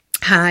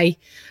Hi,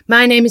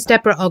 my name is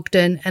Deborah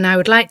Ogden and I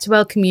would like to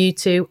welcome you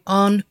to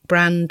On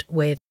Brand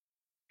With.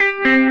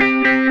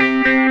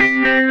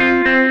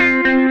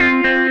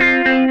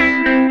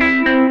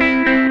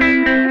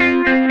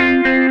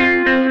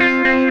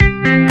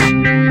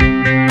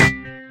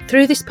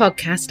 Through this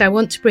podcast, I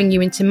want to bring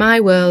you into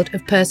my world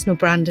of personal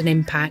brand and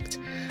impact,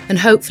 and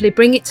hopefully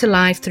bring it to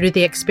life through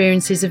the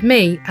experiences of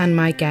me and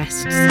my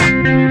guests.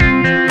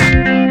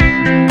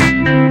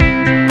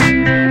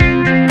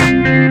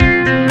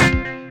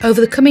 Over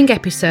the coming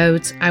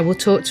episodes, I will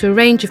talk to a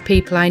range of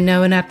people I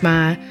know and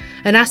admire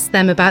and ask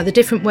them about the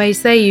different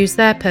ways they use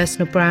their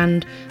personal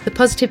brand, the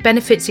positive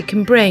benefits it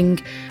can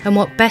bring, and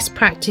what best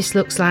practice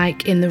looks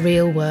like in the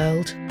real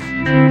world.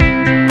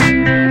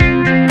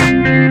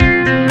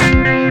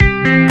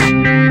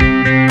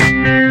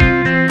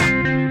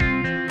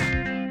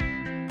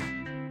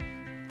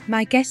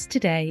 My guest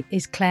today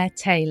is Claire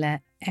Taylor,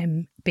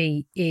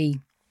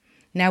 MBE.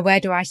 Now, where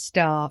do I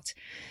start?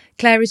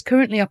 Claire is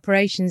currently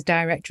Operations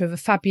Director of a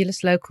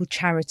fabulous local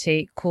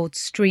charity called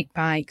Street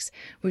Bikes,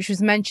 which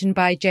was mentioned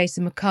by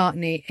Jason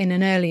McCartney in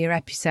an earlier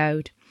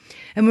episode.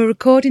 And we're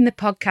recording the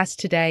podcast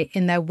today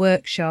in their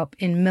workshop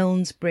in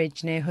Milnes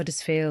Bridge near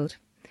Huddersfield.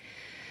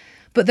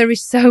 But there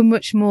is so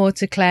much more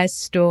to Claire's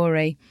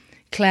story.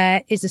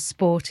 Claire is a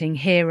sporting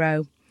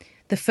hero.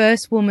 The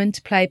first woman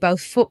to play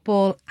both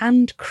football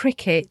and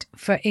cricket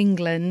for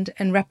England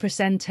and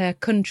represent her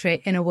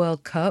country in a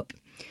World Cup.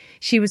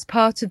 She was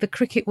part of the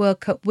Cricket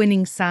World Cup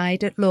winning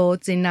side at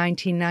Lord's in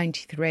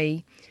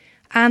 1993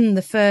 and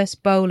the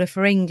first bowler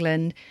for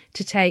England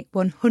to take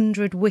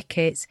 100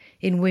 wickets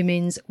in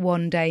women's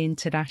one-day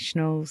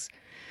internationals.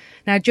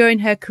 Now, during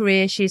her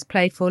career, she has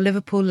played for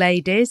Liverpool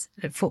Ladies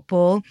at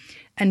football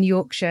and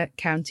Yorkshire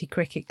County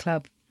Cricket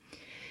Club.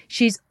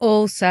 She's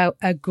also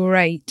a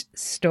great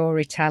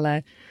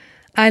storyteller.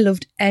 I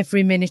loved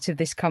every minute of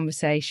this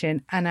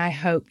conversation, and I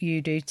hope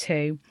you do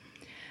too.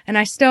 And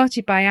I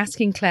started by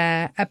asking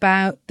Claire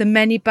about the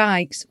many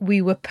bikes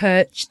we were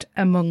perched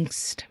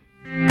amongst.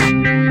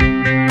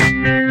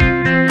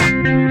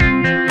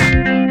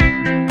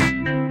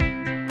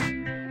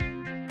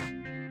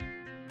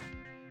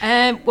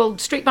 Well,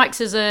 Street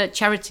Bikes as a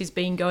charity has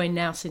been going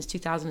now since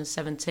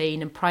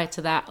 2017, and prior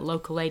to that, a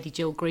local lady,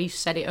 Jill Grief,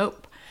 set it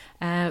up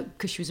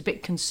because she was a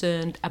bit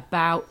concerned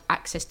about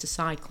access to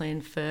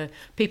cycling for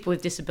people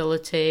with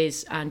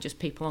disabilities and just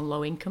people on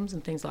low incomes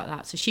and things like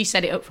that. So she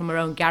set it up from her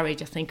own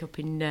garage, I think, up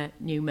in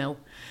New Mill.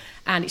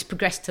 And it's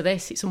progressed to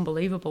this. It's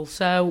unbelievable.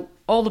 So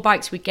all the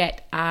bikes we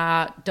get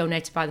are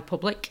donated by the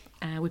public.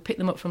 We pick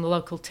them up from the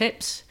local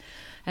tips.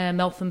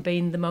 Meltham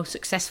being the most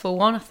successful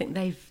one. I think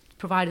they've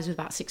provided us with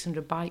about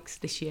 600 bikes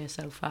this year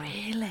so far.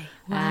 Really?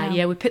 Wow.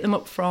 Yeah, we pick them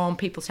up from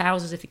people's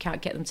houses if they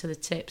can't get them to the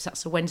tips.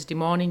 That's a Wednesday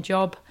morning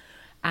job.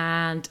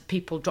 And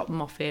people drop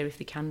them off here if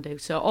they can do.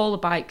 So all the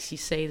bikes you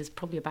see, there's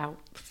probably about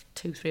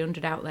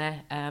 200-300 out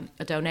there,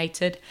 are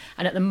donated.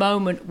 And at the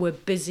moment, we're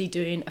busy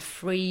doing a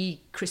free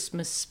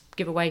Christmas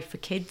giveaway for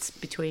kids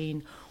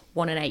between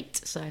 1 and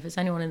 8. So if there's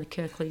anyone in the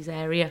Kirklees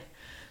area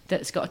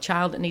that's got a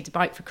child that needs a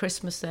bike for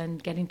Christmas, then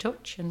get in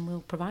touch and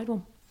we'll provide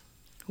one.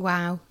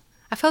 Wow.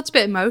 I felt a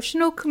bit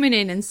emotional coming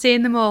in and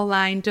seeing them all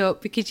lined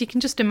up, because you can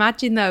just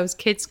imagine those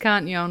kids,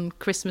 can't you, on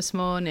Christmas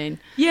morning?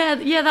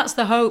 Yeah, that's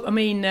the hope. I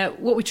mean,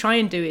 what we try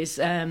and do is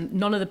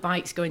none of the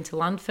bikes go into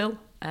landfill.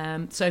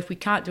 So if we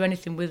can't do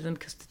anything with them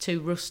because they're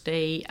too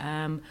rusty,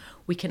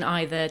 we can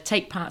either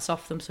take parts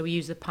off them, so we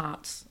use the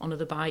parts on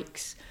other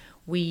bikes.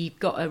 We've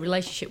got a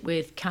relationship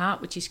with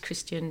CART, which is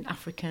Christian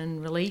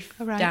African Relief,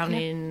 down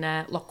in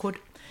Lockwood.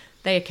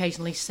 They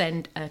occasionally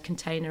send a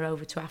container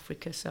over to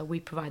Africa, so we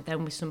provide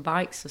them with some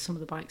bikes. So some of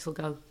the bikes will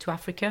go to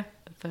Africa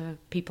for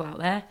people out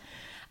there.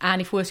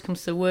 And if worse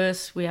comes to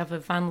worse, we have a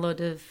van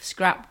load of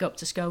scrap go up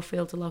to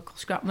Schofield to local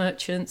scrap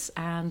merchants,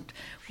 and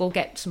we'll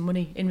get some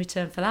money in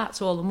return for that.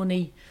 So all the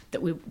money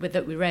that we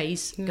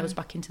raise goes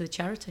back into the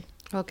charity.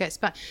 Well, gets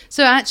back.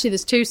 So actually,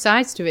 there's two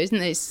sides to it,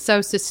 isn't it? It's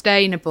so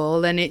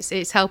sustainable, and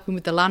it's helping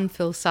with the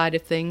landfill side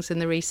of things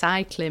and the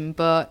recycling,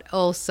 but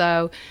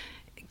also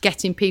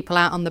getting people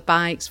out on the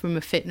bikes from a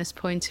fitness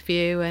point of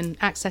view and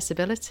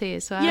accessibility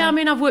as well. Yeah, I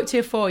mean, I've worked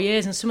here 4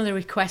 years and some of the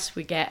requests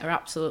we get are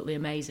absolutely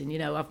amazing. You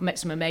know, I've met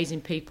some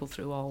amazing people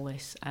through all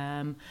this.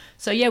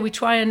 So yeah, we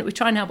try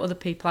and help other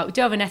people out. We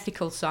do have an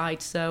ethical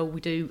side, so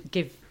we do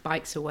give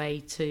bikes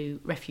away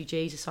to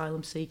refugees,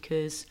 asylum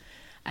seekers,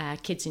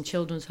 kids in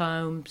children's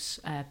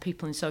homes,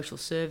 people in social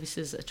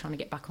services that are trying to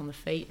get back on their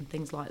feet and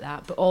things like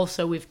that. But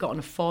also we've got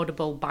an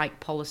affordable bike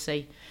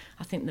policy.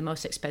 I think the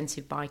most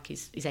expensive bike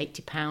is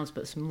 £80,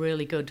 but some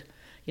really good,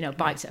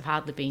 bikes that have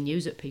hardly been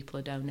used that people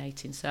are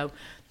donating. So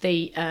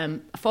the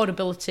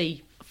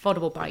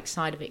affordable bike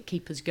side of it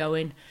keep us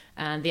going,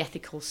 and the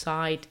ethical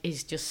side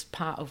is just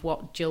part of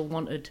what Jill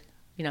wanted,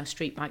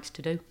 Street Bikes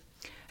to do.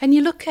 And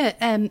you look at,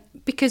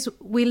 because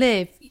we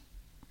live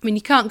I mean,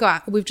 you can't go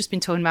out. We've just been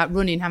talking about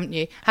running,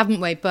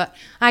 haven't we? But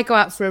I go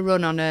out for a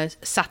run on a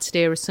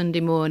Saturday or a Sunday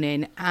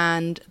morning,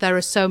 and there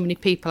are so many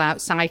people out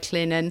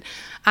cycling, and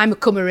I'm a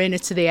comer-inner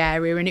to the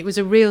area, and it was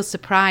a real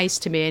surprise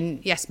to me.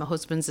 And yes, my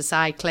husband's a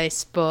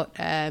cyclist, but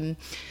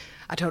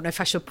I don't know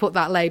if I should put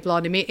that label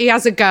on him. He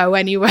has a go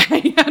anyway.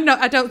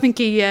 I don't think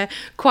he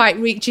quite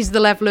reaches the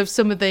level of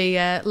some of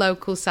the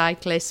local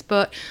cyclists,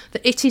 but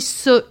it is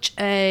such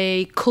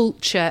a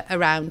culture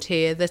around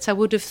here that I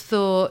would have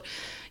thought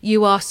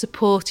you are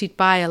supported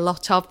by a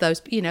lot of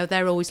those. You know,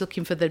 they're always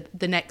looking for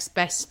the next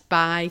best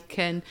bike,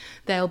 and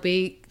they'll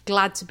be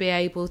glad to be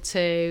able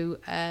to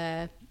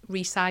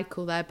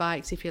recycle their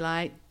bikes, if you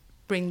like,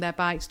 bring their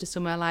bikes to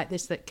somewhere like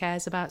this that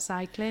cares about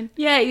cycling.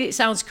 Yeah, it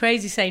sounds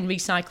crazy saying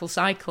recycle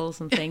cycles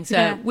and things.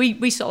 Yeah.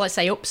 We sort of, let's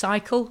say,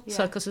 upcycle. Yeah.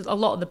 So because a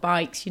lot of the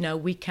bikes, you know,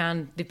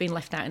 they've been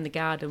left out in the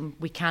garden,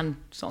 we can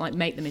sort of like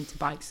make them into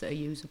bikes that are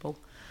usable.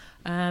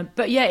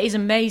 But yeah, it is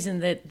amazing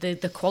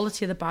the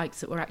quality of the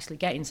bikes that we're actually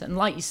getting. And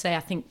like you say, I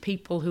think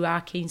people who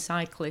are keen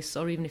cyclists,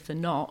 or even if they're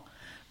not,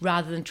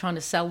 rather than trying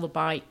to sell the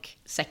bike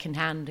second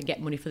hand and get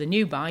money for the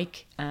new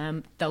bike,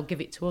 they'll give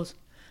it to us.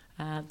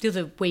 The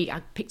other week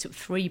I picked up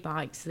 3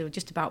 bikes. They were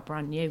just about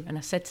brand new, and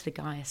I said to the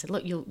guy, I said,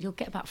 look, you'll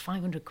get about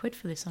 500 quid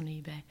for this on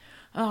eBay.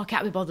 Oh, I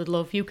can't be bothered,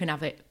 love, you can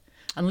have it.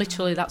 And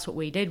literally that's what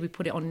we did. We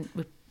put it on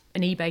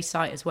an eBay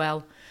site as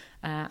well,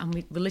 and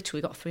we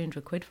literally got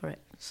 300 quid for it.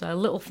 So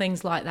little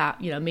things like that,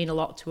 you know, mean a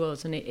lot to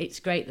us, and it's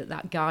great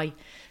that guy,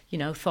 you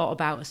know, thought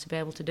about us to be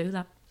able to do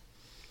that.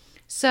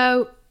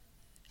 So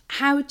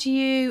how do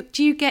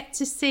you get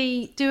to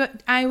see,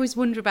 I always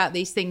wonder about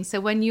these things.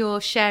 So when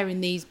you're sharing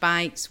these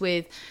bikes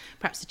with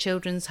perhaps the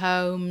children's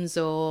homes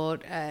or,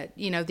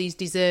 you know, these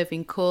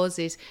deserving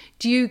causes,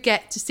 do you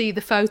get to see the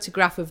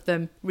photograph of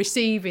them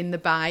receiving the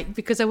bike?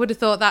 Because I would have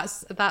thought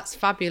that's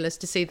fabulous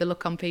to see the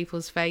look on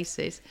people's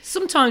faces.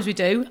 Sometimes we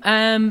do.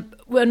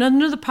 Well,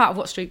 another part of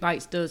what Street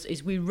Bikes does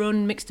is we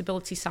run mixed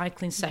ability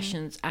cycling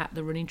sessions at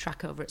the running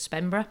track over at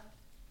Spenborough.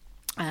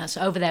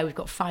 So over there we've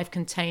got 5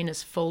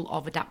 containers full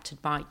of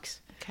adapted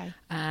bikes. Okay.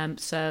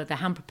 So the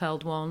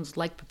hand-propelled ones,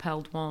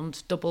 leg-propelled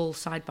ones, double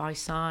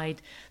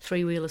side-by-side,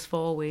 3-wheelers,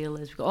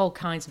 4-wheelers. We've got all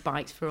kinds of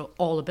bikes for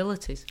all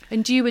abilities.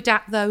 And do you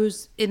adapt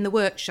those in the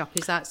workshop?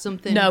 Is that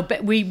something? No,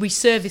 but we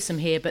service them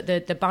here, but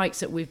the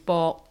bikes that we've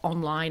bought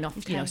online off,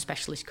 Okay. you know,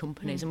 specialist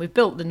companies, and we've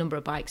built the number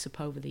of bikes up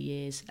over the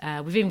years.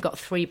 We've even got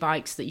 3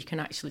 bikes that you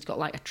can actually, it's got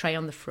like a tray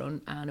on the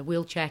front and a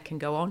wheelchair can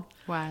go on.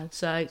 Wow.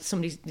 So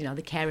somebody's, you know,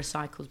 the carer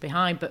cycles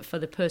behind, but for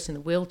the person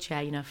in the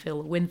wheelchair, you know,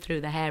 feel the wind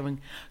through their hair and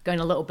going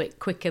a little bit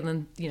quicker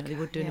than, you know, they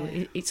would do.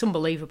 Yeah. It's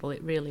unbelievable,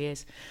 it really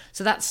is.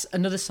 So that's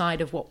another side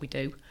of what we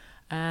do.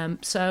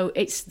 So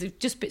it's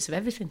just bits of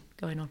everything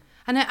going on.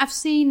 And I've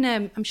seen,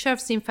 I'm sure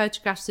I've seen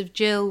photographs of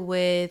Jill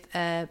with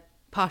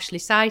partially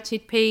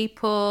sighted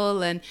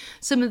people, and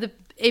some of the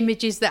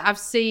images that I've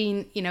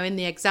seen, you know, in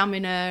the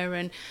Examiner,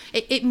 and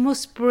it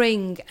must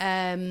bring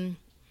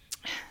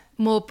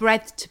more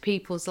breadth to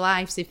people's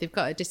lives if they've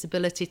got a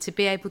disability, to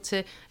be able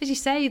to, as you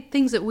say,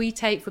 things that we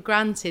take for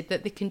granted,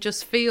 that they can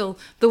just feel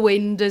the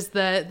wind as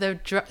they're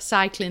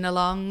cycling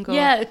along. Or...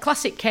 Yeah, a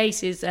classic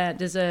case is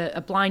there's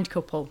a blind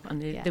couple, and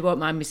they won't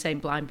mind me saying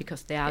blind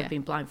because they are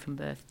been blind from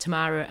birth,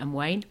 Tamara and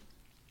Wayne.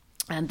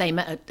 And they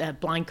met at a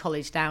blind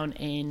college down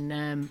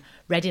in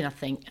Reading, I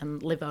think,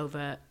 and live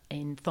over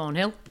in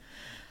Thornhill.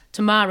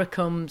 Tamara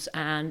comes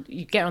and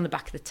you get her on the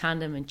back of the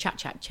tandem and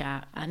chat.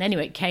 And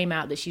anyway, it came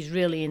out that she's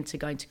really into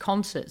going to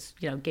concerts,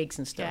 you know, gigs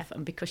and stuff. Yeah.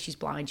 And because she's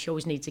blind, she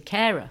always needs a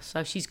carer.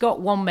 So she's got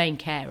one main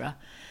carer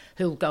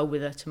who'll go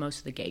with her to most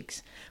of the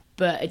gigs.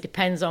 But it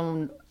depends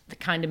on the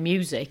kind of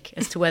music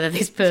as to whether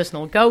this person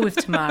will go with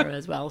Tamara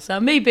as well. So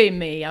me being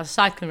me, I was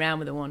cycling around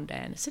with her one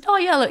day and I said, oh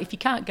yeah, look, if you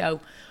can't go,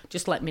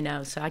 just let me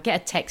know. So I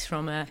get a text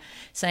from her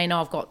saying,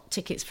 oh, I've got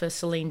tickets for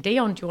Celine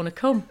Dion, do you want to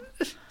come?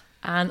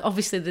 And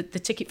obviously the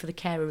ticket for the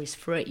carer is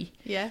free.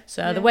 Yeah.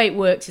 So the way it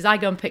works is I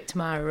go and pick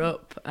Tamara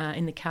up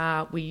in the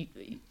car.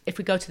 If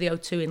we go to the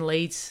O2 in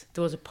Leeds,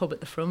 there was a pub at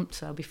the front.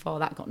 So before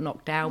that got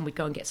knocked down, we'd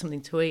go and get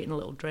something to eat and a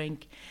little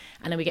drink.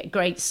 And then we get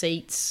great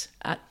seats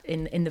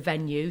in the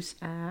venues.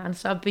 And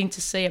so I've been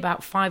to see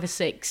about 5 or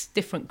 6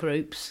 different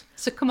groups.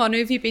 So come on, who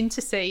have you been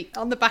to see?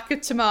 On the back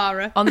of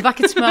Tamara? On the back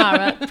of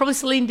Tamara. Probably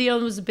Celine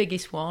Dion was the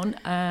biggest one.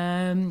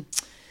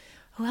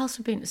 Who else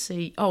have we been to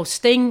see? Oh,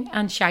 Sting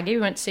and Shaggy.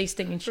 We went to see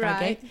Sting and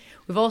Shaggy. Right.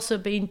 We've also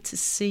been to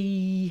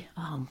see...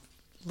 Oh, I'm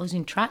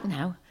losing track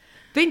now.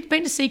 Been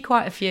to see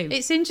quite a few.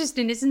 It's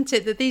interesting, isn't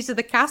it, that these are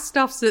the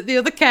cast-offs that the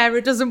other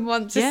carer doesn't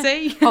want to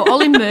see. Oh,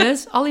 Ollie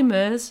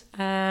Murs,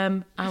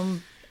 and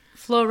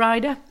Flo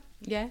Rida.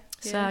 Yeah.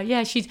 So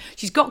yeah,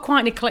 she's got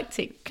quite an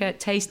eclectic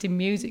taste in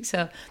music.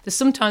 So there's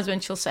sometimes when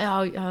she'll say,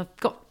 "Oh, I've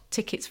got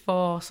tickets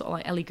for sort of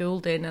like Ellie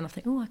Goulding," and I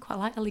think, "Oh, I quite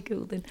like Ellie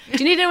Goulding. Do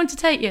you need anyone to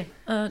take you?"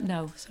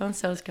 No, so and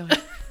so's going.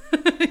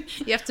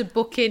 You have to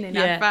book in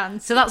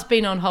advance. So that's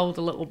been on hold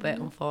a little bit,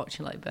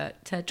 unfortunately.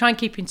 But try and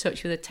keep in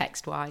touch with her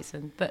text-wise.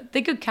 But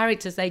they're good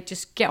characters. They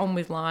just get on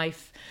with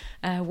life.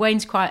 Her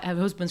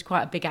husband's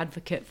quite a big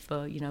advocate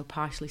for,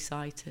 partially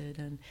sighted,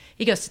 and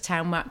he goes to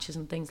town matches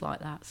and things like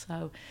that.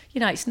 So,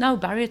 it's no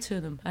barrier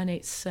to them, and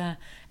it's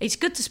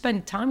good to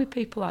spend time with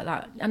people like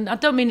that. And I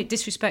don't mean it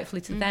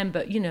disrespectfully to them,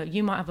 but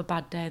you might have a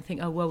bad day and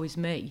think, oh, woe is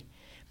me.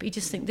 But you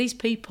just think these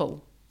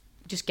people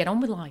just get on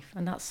with life,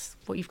 and that's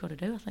what you've got to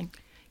do, I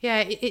think. Yeah,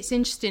 it's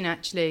interesting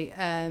actually.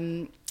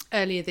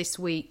 Earlier this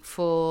week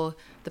for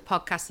the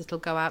podcast that'll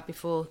go out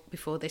before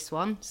this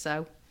one,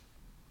 so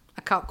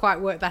I can't quite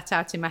work that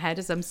out in my head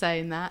as I'm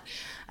saying that,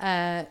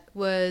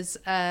 was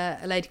a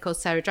lady called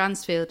Sarah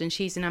Dransfield, and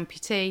she's an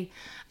amputee,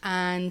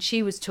 and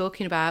she was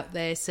talking about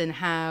this and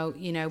how,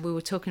 we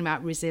were talking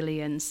about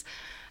resilience,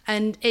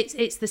 and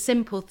it's the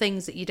simple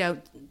things that you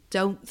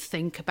don't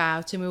think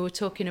about, and we were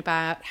talking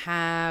about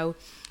how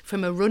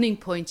from a running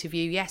point of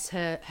view, yes,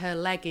 her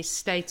leg is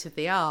state of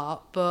the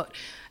art, but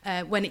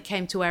when it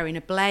came to wearing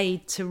a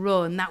blade to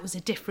run, that was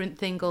a different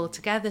thing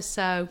altogether.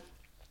 So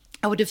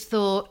I would have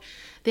thought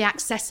the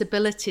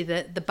accessibility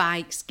that the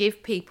bikes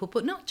give people,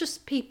 but not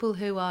just people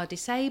who are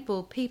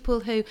disabled,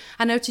 people who,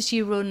 I notice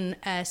you run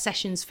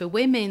sessions for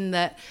women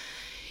that,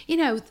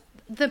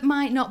 that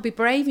might not be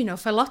brave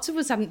enough. A lot of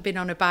us haven't been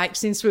on a bike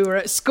since we were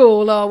at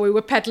school or we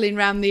were pedalling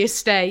around the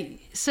estate.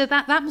 So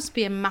that must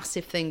be a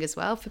massive thing as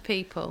well for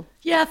people.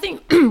 Yeah, I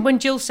think when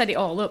Jill set it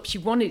all up, she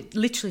wanted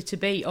literally to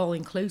be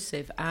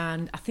all-inclusive.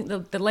 And I think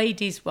the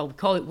ladies, well, we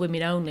call it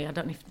women only. I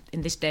don't know if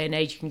in this day and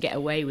age you can get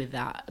away with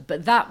that.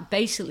 But that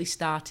basically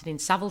started in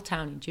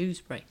Saviltown in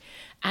Dewsbury.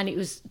 And it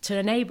was to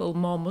enable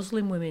more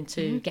Muslim women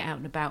to get out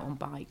and about on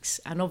bikes.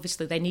 And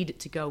obviously they needed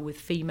to go with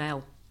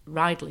female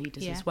ride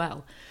leaders as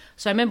well.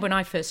 So I remember when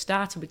I first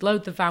started, we'd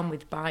load the van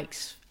with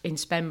bikes in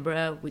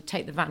Spenborough, we'd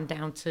take the van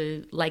down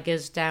to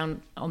Leggers,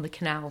 down on the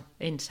canal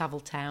in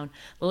Saviltown.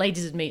 The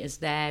ladies would meet us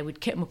there,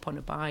 we'd kit them up on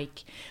a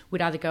bike,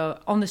 we'd either go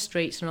on the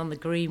streets and on the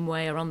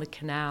Greenway or on the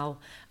canal,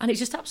 and it's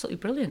just absolutely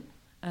brilliant.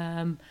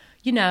 And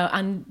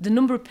the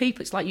number of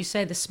people, it's like you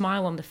say, the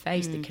smile on the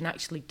face that can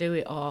actually do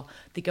it, or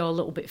they go a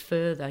little bit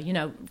further.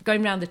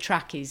 Going around the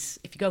track is,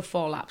 if you go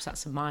 4 laps,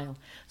 that's a mile.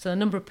 So the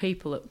number of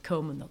people that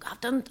come and they'll go,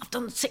 I've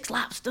done 6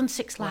 laps,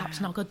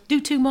 and I'll go,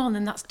 do 2 more, and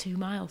then that's 2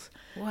 miles.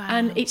 Wow.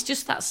 And it's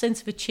just that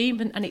sense of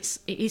achievement, and it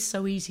is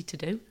so easy to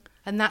do.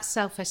 And that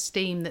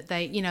self-esteem that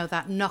they,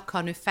 that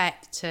knock-on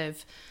effect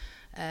of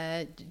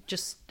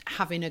just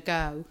having a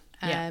go.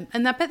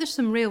 And I bet there's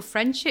some real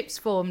friendships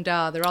formed,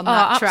 are there, on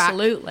that track?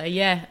 Absolutely,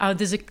 yeah.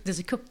 There's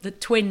a couple, the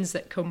twins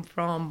that come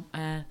from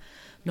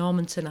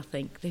Normanton, I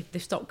think.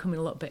 They've stopped coming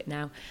a little bit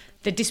now.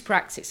 They're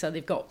dyspraxic, so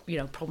they've got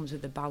problems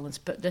with the balance,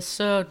 but they're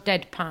so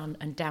deadpan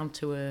and down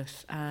to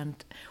earth.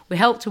 And we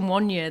helped them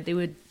one year. They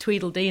were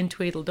Tweedledee and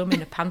Tweedledum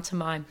in a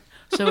pantomime,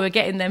 so we were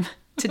getting them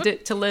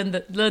to learn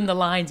the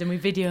lines, and we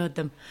videoed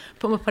them,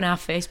 put them up on our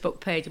Facebook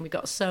page, and we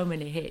got so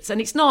many hits. And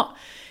it's not.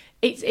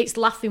 It's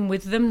laughing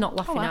with them, not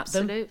laughing at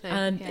them.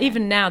 And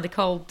even now they're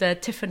called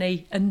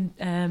Tiffany and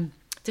oh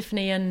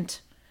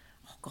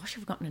gosh,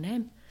 I've forgotten her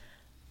name.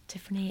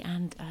 Tiffany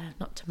and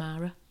not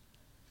Tamara,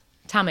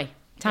 Tammy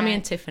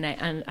and Tiffany.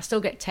 And I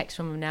still get texts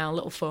from them now,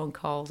 little phone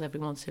calls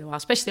every once in a while,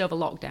 especially over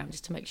lockdown,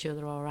 just to make sure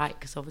they're all right,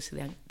 because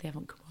obviously they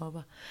haven't come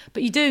over.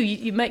 But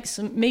you meet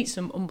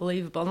some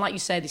unbelievable, and like you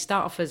say, they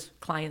start off as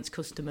clients,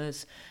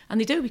 customers, and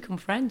they do become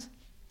friends.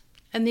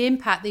 And the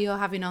impact that you're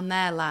having on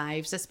their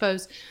lives, I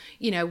suppose,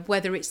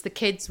 whether it's the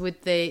kids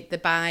with the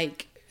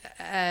bike,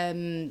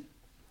 that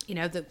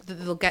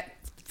they'll get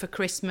for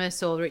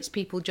Christmas, or it's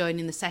people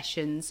joining the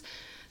sessions,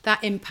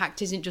 that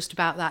impact isn't just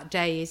about that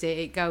day, is it?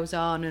 It goes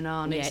on and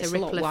on. Yeah, it's a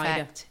ripple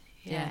effect.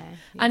 Yeah.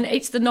 And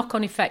it's the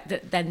knock-on effect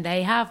that then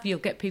they have. You'll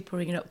get people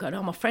ringing up going,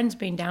 oh, my friend's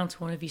been down to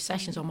one of your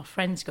sessions, or my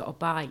friend's got a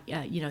bike,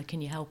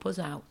 can you help us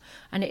out?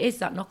 And it is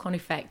that knock-on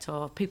effect.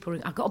 Or people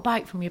ring, I got a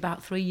bike from you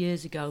about 3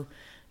 years ago.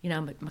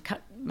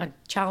 My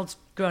child's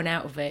grown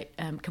out of it.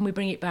 Can we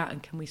bring it back,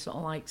 and can we sort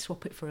of like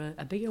swap it for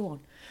a bigger one?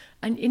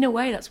 And in a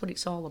way, that's what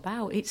it's all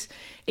about. It's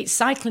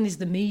cycling is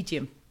the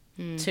medium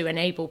to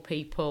enable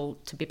people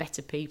to be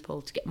better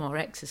people, to get more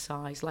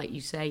exercise, like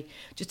you say,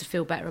 just to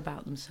feel better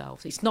about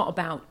themselves. It's not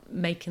about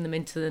making them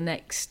into the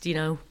next,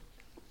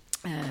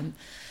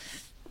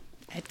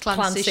 Ed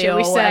Clancy, shall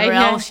we say?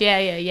 Else. Yeah.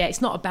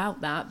 It's not about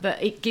that,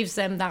 but it gives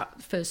them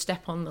that first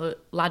step on the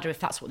ladder if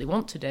that's what they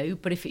want to do.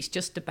 But if it's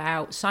just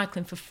about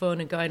cycling for fun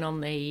and going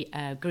on the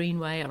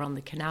Greenway or on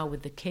the canal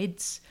with the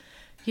kids,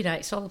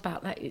 it's all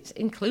about that. It's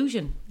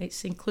inclusion.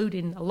 It's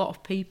including a lot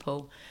of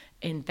people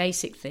in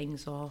basic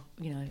things, or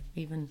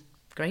even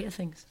greater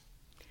things.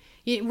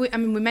 We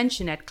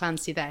mentioned Ed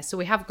Clancy there, so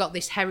we have got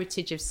this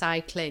heritage of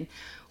cycling.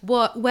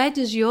 Where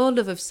does your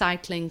love of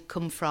cycling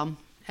come from?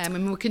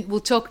 We'll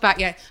talk about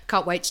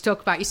can't wait to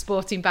talk about your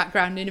sporting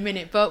background in a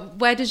minute, but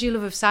where does your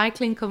love of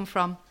cycling come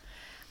from?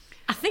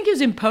 I think it was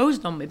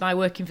imposed on me by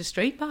working for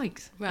Street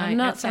Bikes. Right, and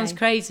that sounds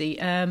crazy.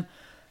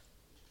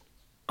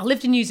 I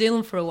lived in New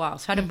Zealand for a while,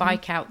 so I had a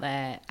bike out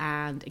there,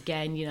 and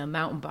again,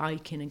 mountain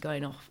biking and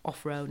going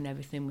off-road and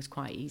everything was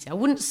quite easy. I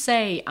wouldn't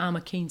say I'm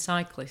a keen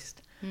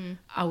cyclist.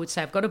 I would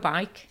say I've got a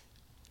bike.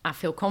 I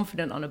feel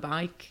confident on a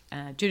bike.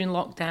 During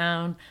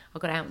lockdown, I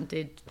got out and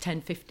did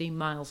 10, 15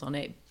 miles on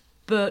it.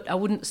 But I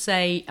wouldn't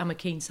say I'm a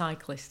keen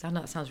cyclist. I know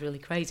that sounds really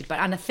crazy.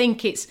 And I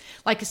think it's,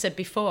 like I said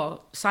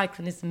before,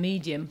 cycling is the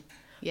medium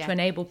to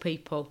enable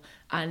people.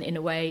 And in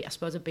a way, I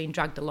suppose I've been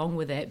dragged along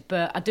with it.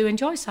 But I do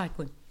enjoy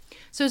cycling.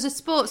 So as a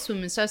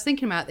sportswoman, so I was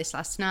thinking about this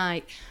last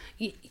night.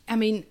 I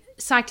mean,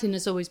 cycling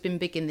has always been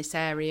big in this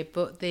area,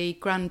 but the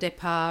Grand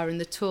Depart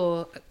and the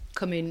Tour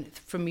coming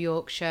from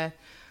Yorkshire,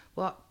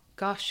 I've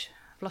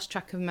lost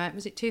track of them.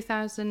 Was it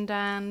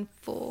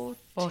 2014?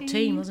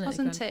 14,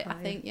 wasn't it? I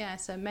think,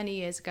 so many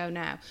years ago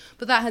now.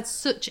 But that had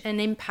such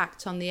an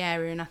impact on the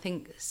area, and I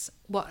think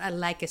what a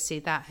legacy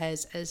that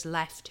has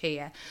left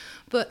here.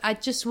 But I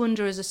just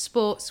wonder, as a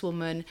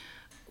sportswoman,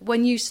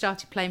 when you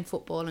started playing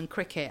football and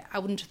cricket, I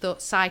wouldn't have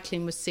thought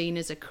cycling was seen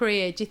as a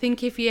career. Do you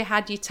think if you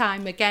had your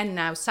time again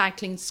now,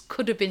 cycling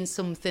could have been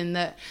something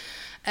that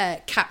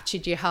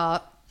captured your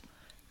heart?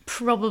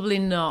 Probably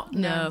not,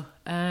 no.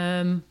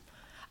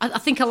 I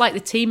think I like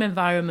the team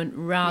environment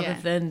rather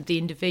than the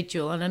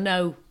individual. And I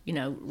know,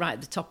 right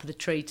at the top of the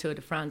tree, Tour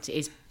de France, it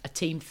is a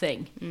team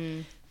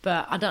thing.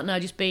 But I don't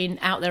know, just being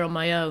out there on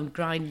my own,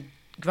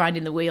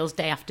 grinding the wheels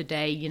day after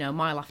day,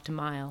 mile after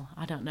mile.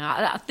 I don't know.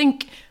 I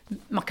think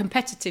my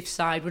competitive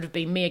side would have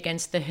been me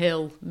against the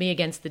hill, me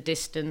against the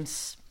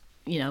distance,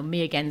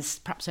 me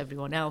against perhaps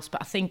everyone else.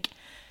 But I think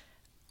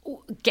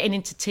getting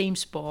into team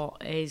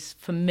sport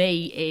for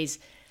me,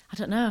 I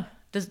don't know.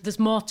 There's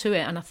more to it,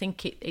 and I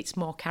think it's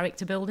more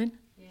character building.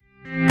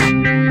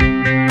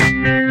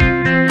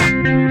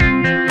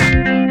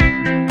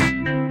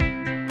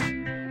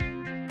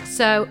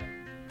 So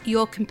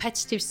your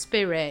competitive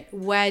spirit,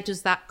 where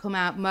does that come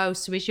out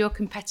most? So is your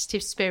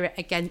competitive spirit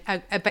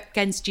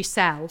against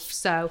yourself?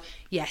 So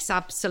yes,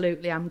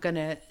 absolutely, I'm going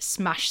to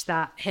smash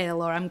that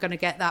hill, or I'm going to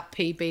get that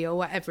PB, or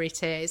whatever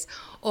it is.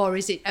 Or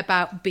is it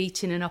about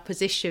beating an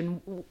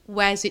opposition?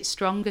 Where's it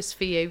strongest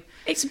for you?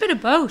 It's a bit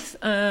of both.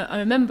 I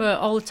remember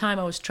all the time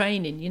I was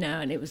training,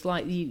 and it was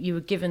like you were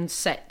given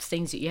set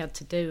things that you had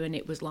to do, and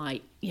it was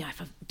like,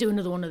 if I do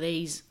another one of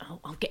these,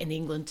 I'll get in the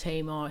England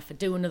team, or if I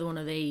do another one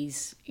of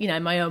these,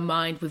 in my own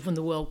mind, we've won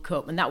the World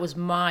Cup, and that was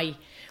my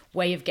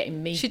way of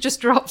getting me. She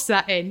just drops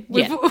that in.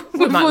 We've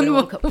won the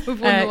World Cup.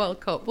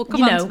 We'll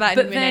come on to that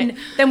in a minute.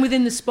 Then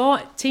within the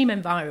sport team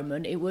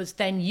environment, it was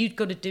then you'd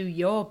got to do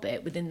your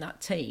bit within that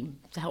team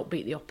to help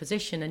beat the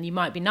opposition, and you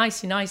might be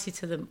nicey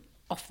to them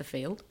off the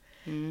field,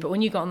 but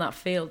when you got on that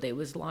field, it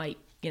was like,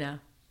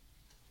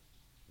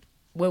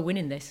 we're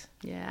winning this.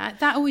 Yeah,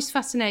 that always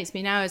fascinates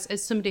me now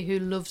as somebody who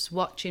loves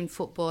watching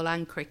football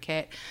and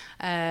cricket,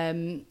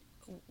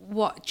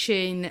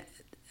 watching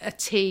a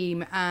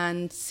team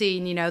and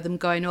seeing, them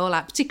going all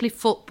out, particularly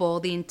football,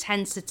 the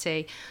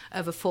intensity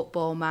of a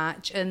football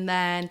match. And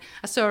then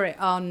I saw it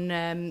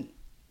on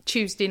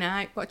Tuesday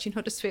night watching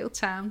Huddersfield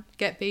Town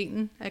get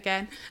beaten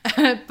again.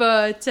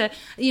 But,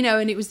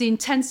 and it was the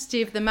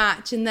intensity of the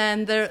match, and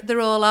then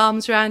they're all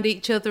arms around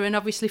each other and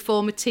obviously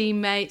former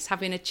teammates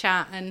having a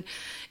chat. And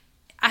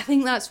I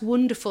think that's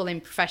wonderful in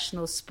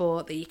professional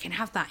sport, that you can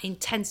have that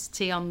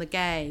intensity in the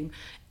game,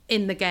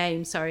 and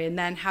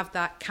then have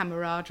that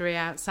camaraderie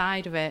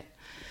outside of it.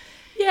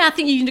 Yeah, I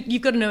think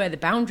you've got to know where the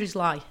boundaries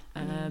lie.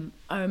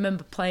 I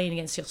remember playing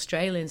against the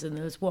Australians, and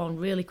there was one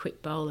really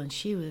quick bowler, and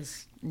she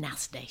was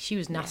nasty. She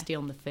was nasty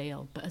on the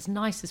field, but as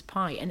nice as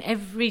pie. And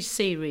every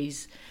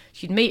series,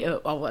 she'd meet her,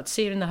 or I'd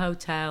see her in the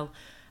hotel,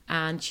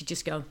 and she'd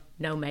just go,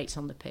 no mates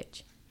on the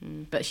pitch.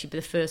 But she'd be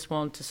the first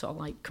one to sort of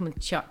like come and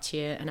chat to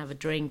you and have a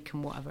drink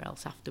and whatever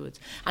else afterwards.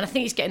 And I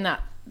think it's getting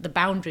the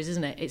boundaries,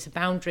 isn't it? It's a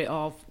boundary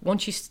of,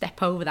 once you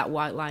step over that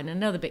white line, I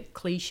know they're a bit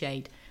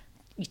cliched,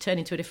 you turn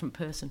into a different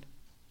person.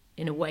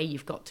 In a way,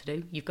 you've got to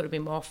do. You've got to be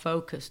more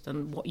focused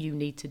on what you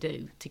need to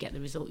do to get the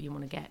result you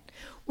want to get.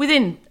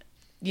 Within,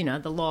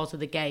 the laws of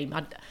the game.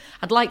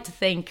 I'd like to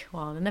think,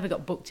 I never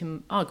got booked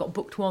I got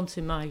booked once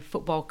in my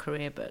football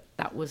career, but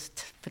that was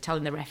for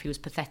telling the ref he was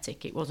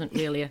pathetic. It wasn't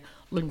really a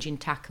lunging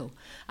tackle.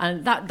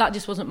 And that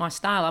just wasn't my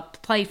style. I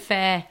played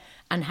fair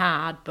and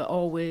hard, but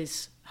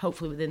always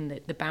hopefully within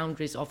the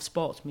boundaries of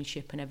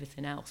sportsmanship and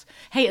everything else.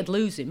 Hated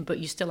losing, but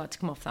you still had to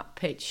come off that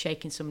pitch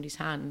shaking somebody's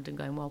hand and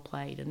going, well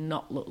played, and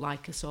not look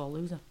like a sore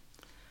loser.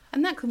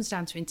 And that comes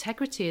down to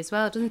integrity as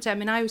well, doesn't it? I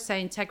mean, I always say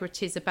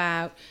integrity is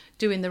about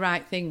doing the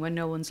right thing when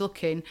no one's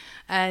looking.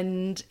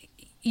 And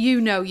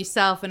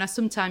yourself, and I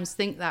sometimes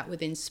think that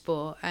within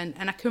sport. And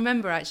I can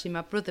remember actually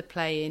my brother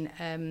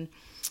playing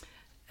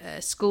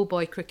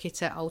schoolboy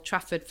cricket at Old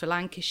Trafford for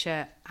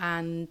Lancashire.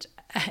 And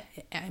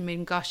I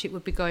mean, gosh, it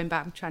would be going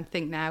back, I'm trying to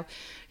think now,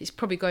 it's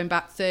probably going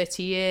back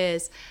 30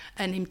 years.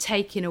 And him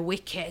taking a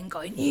wicket and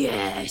going,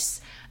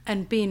 yes,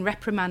 and being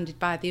reprimanded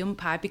by the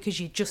umpire because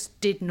you just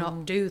did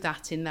not do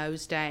that in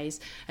those days,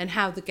 and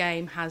how the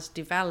game has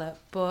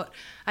developed. But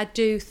I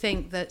do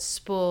think that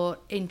sport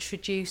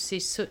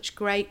introduces such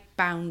great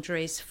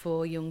boundaries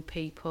for young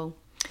people.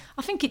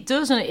 I think it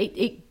does, and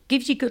it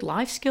gives you good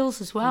life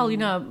skills as well. You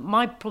know,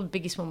 my probably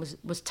biggest one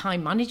was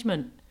time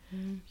management.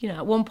 You know,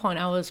 at one point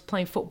I was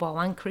playing football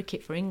and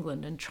cricket for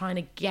England and trying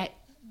to get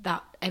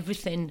that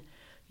everything,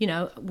 you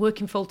know,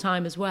 working full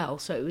time as well.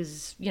 So it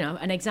was, you know,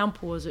 an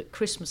example was at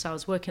Christmas, I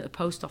was working at the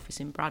post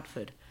office in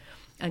Bradford,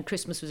 and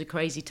Christmas was a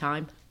crazy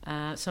time.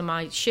 So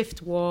my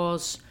shift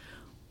was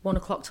 1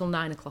 o'clock till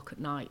 9 o'clock at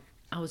night.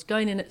 I was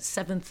going in at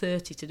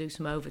 7:30 to do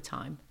some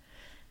overtime,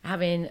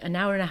 having an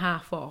hour and a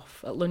half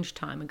off at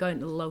lunchtime and going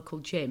to the local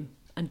gym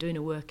and doing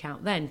a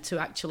workout then to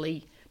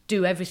actually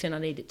do everything I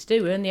needed to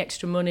do, earn the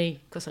extra money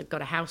because I've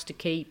got a house to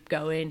keep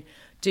going,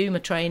 do my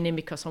training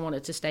because I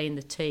wanted to stay in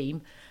the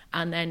team,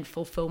 and then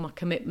fulfill my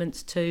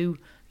commitments to,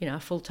 you know, a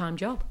full-time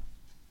job.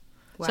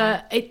 Wow.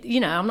 So, you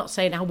know, I'm not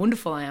saying how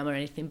wonderful I am or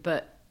anything,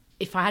 but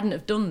if I hadn't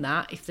have done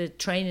that, if the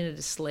training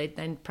had slid,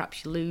 then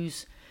perhaps you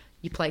lose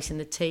your place in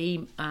the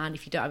team, and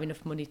if you don't have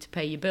enough money to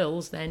pay your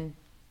bills, then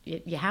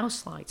your house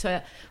slides. So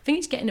I think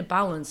it's getting a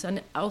balance,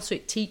 and also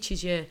it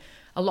teaches you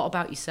a lot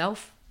about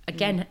yourself.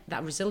 Again,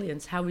 that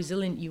resilience, how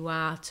resilient you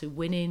are to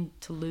winning,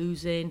 to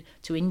losing,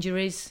 to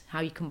injuries,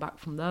 how you come back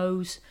from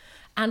those.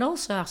 And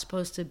also, I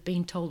suppose, to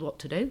being told what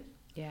to do.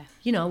 Yeah.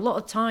 You know, a lot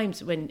of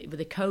times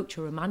with a coach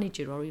or a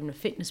manager or even a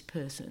fitness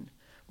person,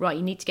 right,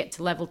 you need to get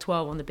to level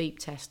 12 on the beep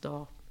test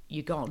or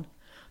you're gone.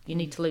 You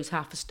need to lose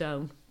half a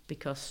stone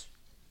because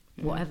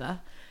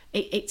whatever.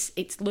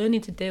 It's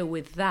learning to deal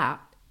with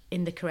that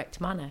in the correct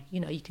manner.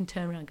 You know, you can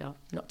turn around and go,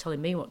 "You're not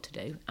telling me what to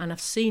do." And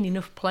I've seen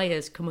enough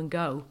players come and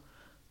go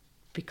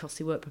because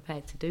they weren't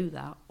prepared to do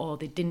that, or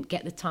they didn't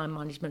get the time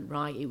management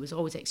right. It was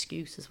always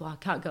excuses. Well, I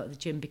can't go to the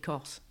gym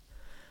because.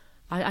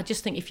 I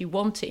just think if you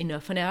want it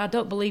enough, and I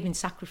don't believe in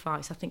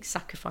sacrifice. I think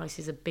sacrifice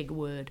is a big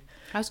word.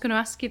 I was going to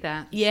ask you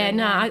that. Yeah,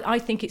 so, I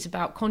think it's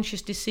about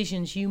conscious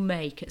decisions you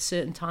make at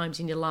certain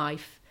times in your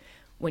life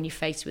when you're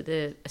faced with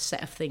a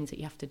set of things that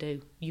you have to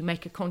do. You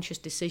make a conscious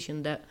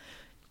decision that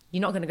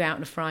you're not going to go out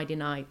on a Friday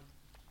night,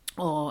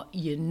 or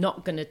you're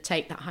not going to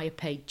take that higher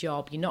paid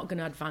job, you're not going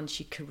to advance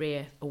your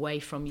career away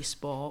from your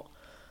sport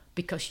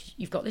because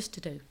you've got this to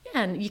do.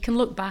 Yeah, and you can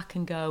look back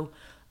and go,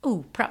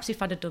 oh, perhaps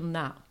if I'd have done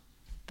that,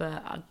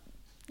 but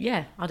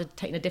I'd have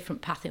taken a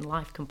different path in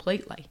life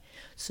completely.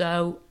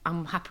 So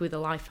I'm happy with the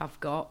life I've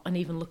got, and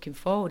even looking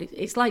forward.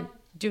 It's like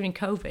during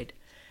COVID,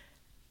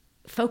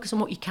 focus on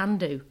what you can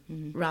do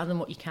rather than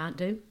what you can't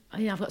do.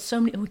 I've got so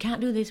many, we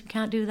can't do this, we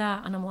can't do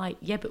that. And I'm like,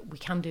 yeah, but we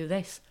can do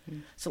this.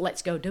 So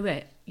let's go do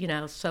it, you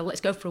know. So let's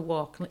go for a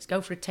walk, and let's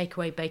go for a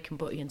takeaway bacon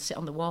butty and sit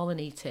on the wall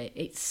and eat it.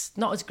 It's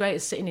not as great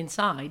as sitting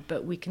inside,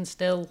 but we can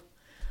still,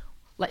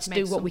 let's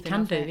do what we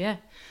can do, yeah.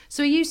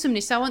 So are you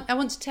somebody, so I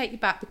want to take you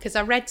back, because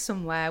I read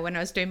somewhere when I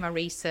was doing my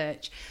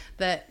research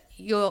that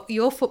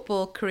your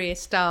football career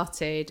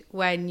started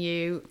when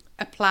you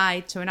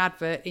applied to an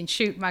advert in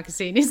Shoot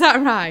magazine. Is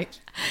that right?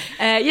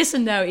 Yes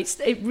and no.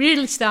 It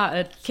really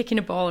started kicking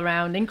a ball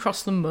around in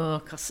Crossland Moor,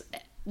 because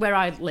where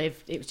I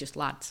lived, it was just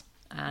lads.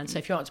 And so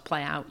if you wanted to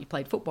play out, you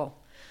played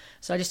football.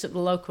 So I just took the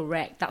local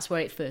rec. That's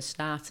where it first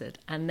started.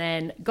 And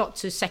then got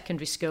to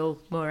secondary school,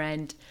 Moor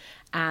End,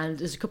 and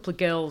there's a couple of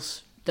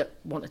girls that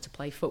wanted to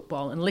play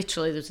football, and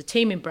literally there's a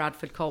team in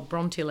Bradford called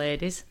Bronte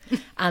Ladies,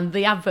 and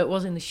the advert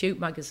was in the Shoot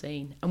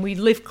magazine, and we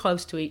lived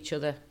close to each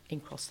other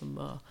in Crossland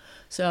Moor.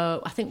 So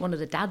I think one of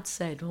the dads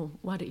said, well,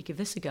 why don't you give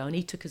this a go? And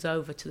he took us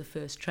over to the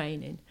first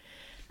training,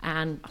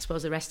 and I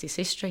suppose the rest is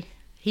history.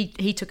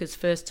 He took us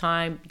first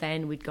time,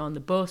 then we'd go on the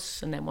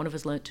bus, and then one of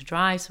us learnt to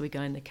drive, so we'd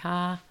go in the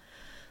car.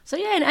 So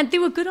yeah, and they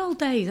were good old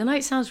days. I know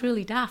it sounds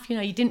really daft, you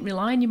know, you didn't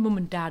rely on your mum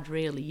and dad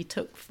really. You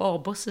took 4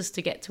 buses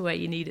to get to where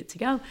you needed to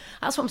go.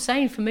 That's what I'm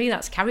saying. For me,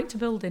 that's character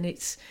building.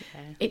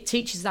 It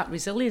teaches that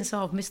resilience.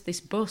 Oh, I've missed this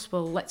bus.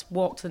 Well, let's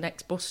walk to the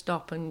next bus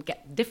stop and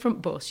get a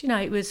different bus. You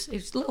know, it was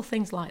little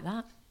things like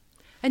that.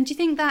 And do you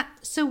think that,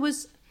 so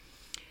was,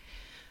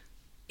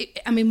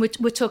 I mean,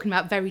 we're talking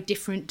about very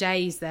different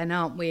days then,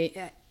 aren't we?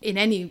 In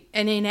I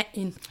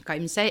can't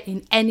even say it,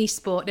 in any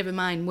sport, never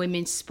mind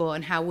women's sport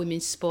and how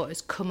women's sport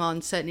has come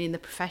on, certainly in the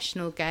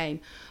professional game.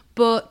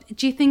 But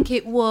do you think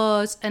it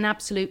was an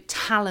absolute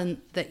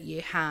talent that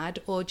you had,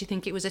 or do you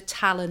think it was a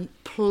talent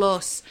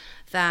plus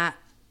that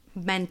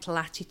mental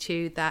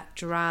attitude, that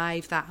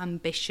drive, that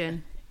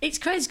ambition? It's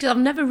crazy because I've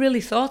never really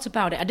thought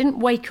about it. I didn't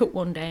wake up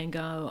one day and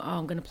go, oh,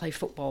 I'm going to play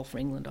football for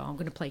England, or I'm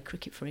going to play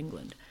cricket for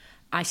England.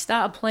 I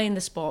started playing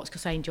the sports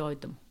because I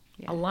enjoyed them.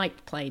 Yeah. I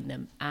liked playing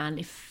them.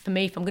 And for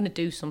me, if I'm going to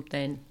do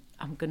something,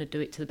 I'm going to do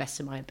it to the best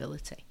of my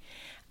ability.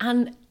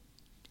 And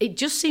it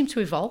just seemed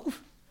to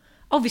evolve.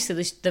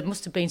 Obviously, there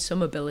must have been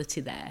some ability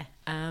there.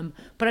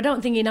 But I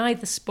don't think in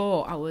either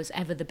sport I was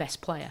ever the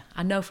best player.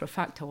 I know for a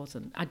fact I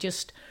wasn't. I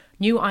just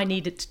knew what I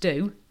needed to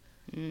do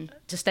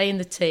to stay in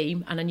the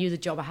team, and I knew the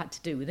job I had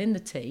to do within the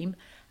team,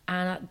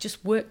 and I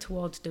just worked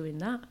towards doing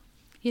that.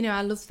 You know,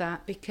 I love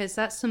that, because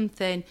that's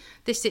something,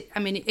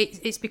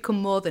 it's become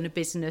more than a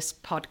business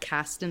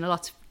podcast, and a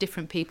lot of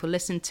different people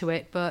listen to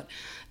it, but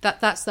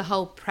that's the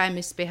whole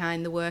premise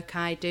behind the work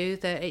I do,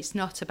 that it's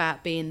not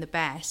about being the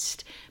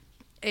best.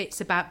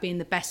 it's about being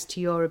the best to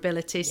your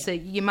ability. Yeah. So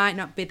you might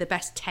not be the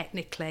best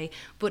technically,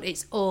 but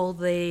it's all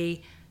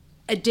the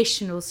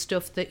additional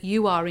stuff that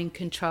you are in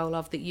control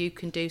of that you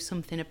can do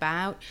something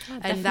about.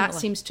 And that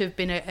seems to have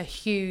been a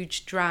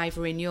huge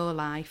driver in your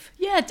life.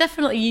 Yeah,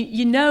 definitely.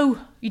 You know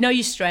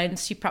your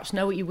strengths, you perhaps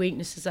know what your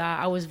weaknesses are.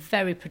 I was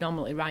very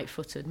predominantly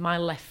right-footed. My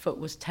left foot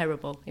was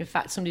terrible. In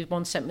fact, somebody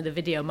once sent me the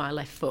video of my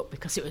left foot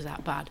because it was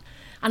that bad.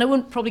 And I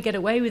wouldn't probably get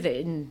away with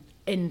it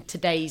in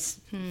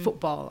today's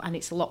football, and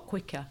it's a lot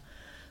quicker.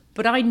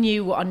 But I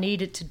knew what I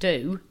needed to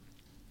do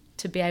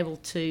to be able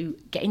to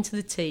get into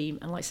the team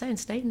and, like I say, and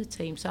stay in the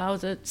team. So I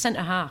was a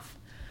centre half.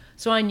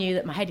 So I knew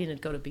that my heading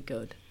had got to be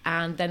good.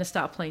 And then I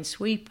started playing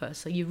sweeper.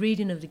 So your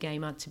reading of the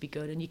game had to be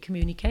good and your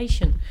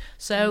communication.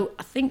 So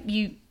I think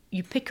you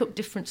pick up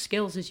different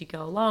skills as you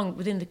go along.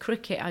 Within the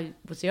cricket, I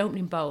was the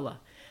opening bowler.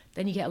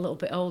 Then you get a little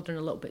bit older and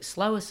a little bit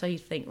slower. So you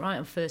think, right,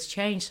 I'm first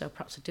change. So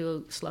perhaps I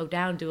slow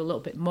down, do a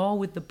little bit more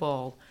with the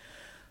ball.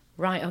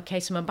 Right, okay,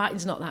 so my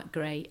batting's not that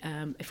great.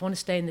 If I want to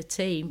stay in the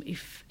team,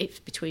 if it's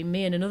between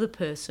me and another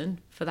person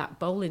for that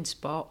bowling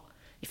spot,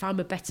 if I'm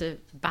a better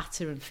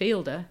batter and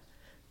fielder,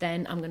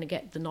 then I'm going to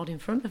get the nod in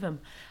front of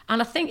them.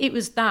 And I think it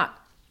was that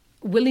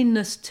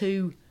willingness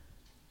to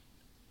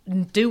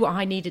do what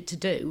I needed to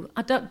do.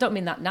 I don't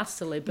mean that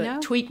nastily,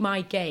 but tweak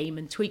my game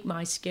and tweak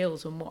my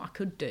skills and what I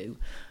could do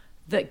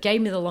that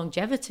gave me the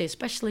longevity,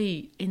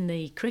 especially in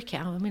the cricket.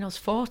 I mean, I was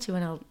 40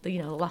 when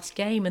the last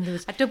game, and there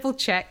was... I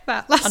double-checked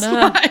that last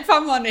night, if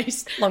I'm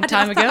honest. Long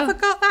time ago. I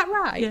got that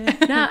right.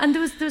 Yeah. No, and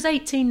there was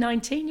 18,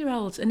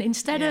 19-year-olds, and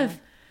instead of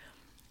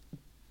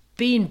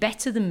being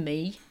better than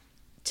me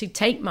to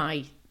take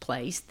my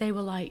place, they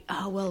were like,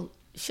 oh, well,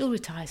 she'll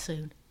retire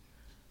soon.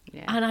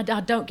 Yeah. And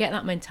I don't get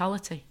that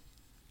mentality.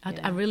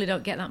 I really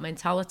don't get that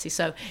mentality.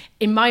 So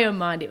in my own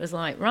mind, it was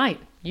like, right,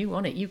 you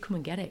want it, you come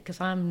and get it,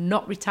 because I'm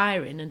not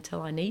retiring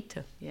until I need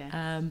to.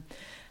 Yeah.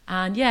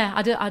 I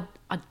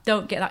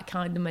don't get that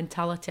kind of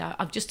mentality.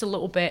 I'm just a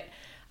little bit,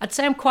 I'd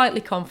say I'm quietly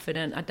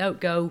confident. I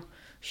don't go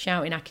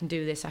shouting, I can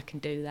do this, I can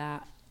do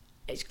that.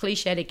 It's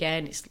cliched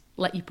again. It's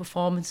let your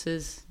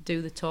performances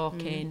do the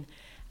talking,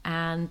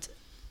 and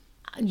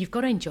you've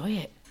got to enjoy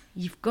it.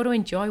 You've got to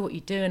enjoy what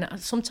you're doing.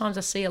 Sometimes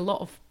I see a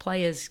lot of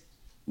players,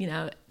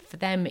 for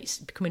them it's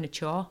becoming a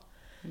chore.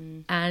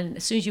 And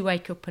as soon as you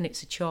wake up and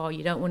it's a chore,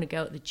 you don't want to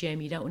go at the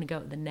gym, you don't want to go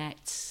at the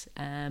nets,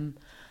 then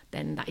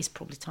that is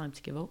probably time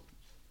to give up.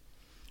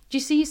 Do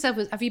you see yourself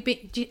as,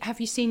 have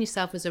you seen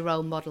yourself as a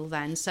role model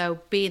then?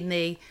 So being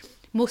the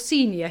more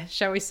senior,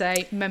 shall we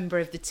say, member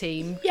of the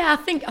team? Yeah,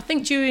 I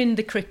think during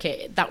the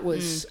cricket that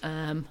was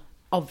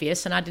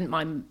obvious, and I didn't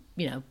mind,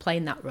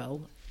 playing that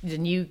role. The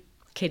new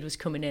kid was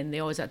coming in, they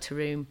always had to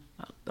room.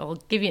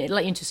 I'll let you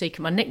into a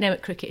secret. My nickname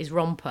at cricket is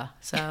Romper.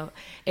 So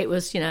it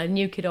was, a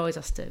new kid always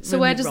has to. So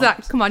where does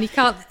that come on? You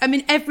can't. I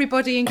mean,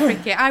 everybody in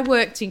cricket. I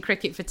worked in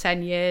cricket for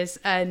 10 years,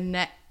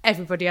 and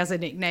everybody has a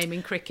nickname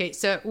in cricket.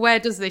 So where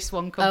does this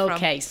one come from?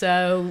 Okay,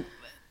 so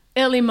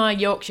early in my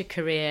Yorkshire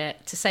career,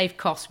 to save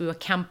costs, we were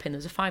camping. There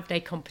was a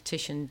 5-day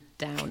competition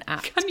down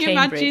at Cambridge. Can you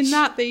imagine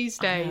that these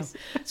days?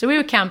 So we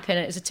were camping.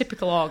 It was a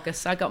typical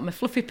August. I got my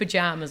fluffy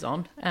pyjamas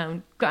on,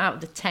 got out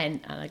of the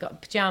tent, and I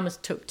got pyjamas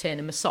tucked in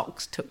and my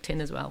socks tucked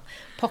in as well.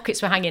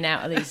 Pockets were hanging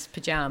out of these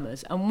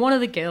pyjamas. And one of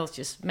the girls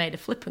just made a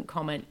flippant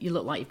comment, "You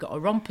look like you've got a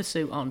romper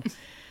suit on,"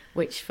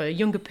 which for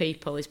younger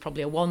people is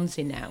probably a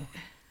onesie now.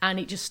 And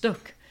it just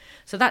stuck.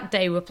 So that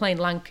day we were playing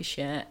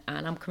Lancashire,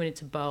 and I'm coming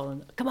into bowl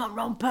and, "Come on,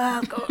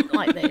 Romper," go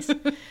like this.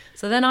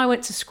 So then I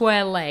went to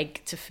square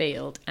leg to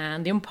field,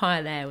 and the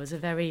umpire there was a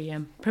very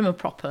prim and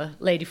proper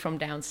lady from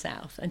down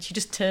south, and she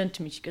just turned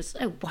to me, she goes,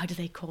 "Oh, why do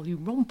they call you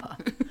Romper?"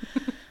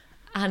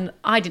 And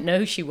I didn't know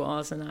who she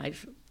was, and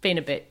I've been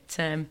a bit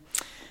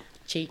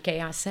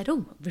cheeky. I said,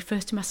 "Oh, it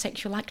refers to my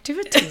sexual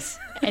activities."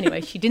 Anyway,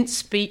 she didn't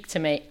speak to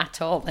me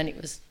at all, then it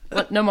was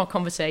no more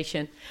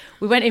conversation.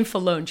 We went in for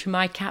lunch, and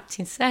my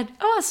captain said,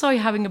 "Oh, I saw you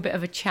having a bit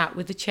of a chat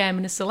with the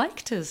chairman of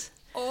selectors."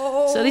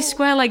 Oh. So this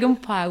square leg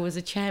umpire was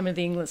the chairman of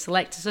the England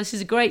selectors. So this is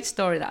a great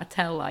story that I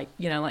tell, like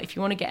if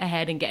you want to get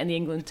ahead and get in the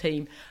England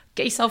team,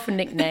 get yourself a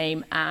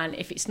nickname, and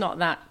if it's not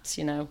that,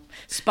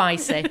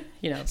 spicy,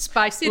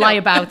 spicy, lie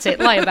about it,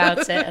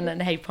 and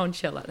then hey,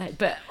 poncho like that.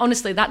 But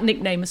honestly, that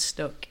nickname has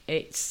stuck.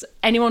 It's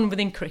anyone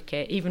within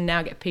cricket, even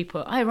now, get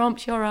people, "Hi,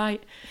 Romps, you all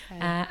right?" Okay.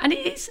 And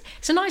it's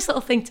a nice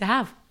little thing to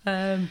have.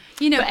 But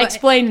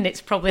explaining it's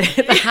probably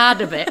the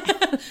harder bit.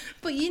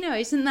 But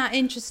isn't that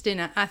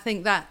interesting? I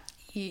think that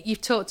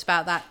you've talked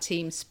about that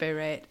team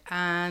spirit,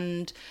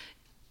 and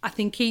I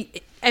think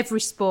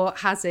every sport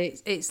has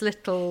its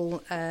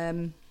little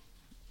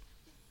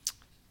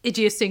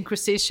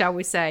idiosyncrasies, shall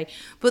we say.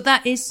 But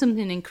that is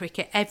something in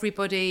cricket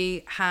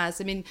everybody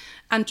has. I mean,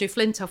 Andrew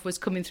Flintoff was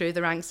coming through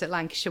the ranks at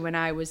Lancashire when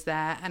I was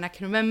there, and I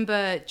can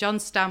remember John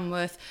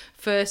Stanworth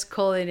first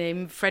calling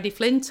him Freddie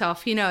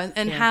Flintoff,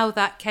 and how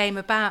that came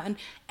about. And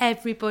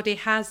everybody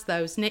has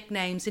those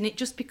nicknames, and it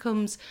just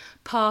becomes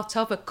part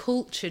of a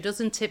culture,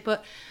 doesn't it?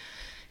 But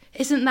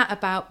isn't that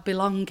about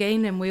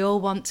belonging, and we all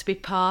want to be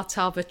part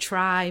of a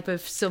tribe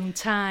of some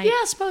type? Yeah,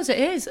 I suppose it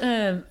is.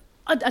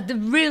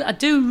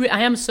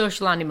 I am a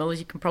social animal, as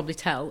you can probably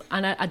tell,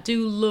 and I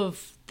do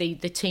love the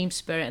team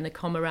spirit and the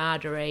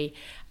camaraderie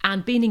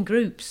and being in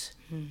groups.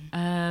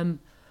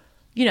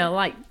 You know,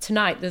 like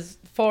tonight, there's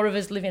 4 of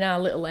us live in our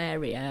little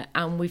area,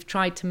 and we've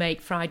tried to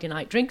make Friday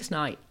night drinks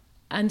night.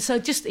 And so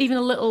just even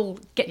a little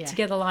get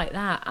together like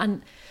that.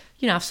 And,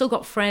 you know, I've still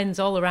got friends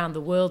all around the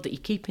world that you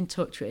keep in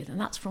touch with,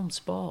 and that's from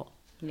sport.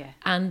 Yeah.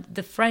 And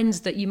the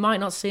friends that you might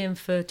not see them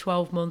for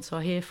 12 months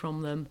or hear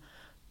from them,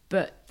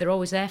 but they're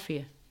always there for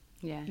you.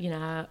 Yeah. You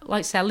know, like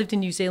I said, I lived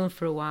in New Zealand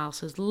for a while,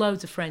 so there's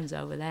loads of friends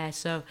over there.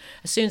 So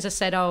as soon as I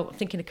said, I'm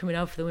thinking of coming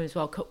over for the Women's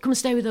World Cup, come and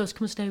stay with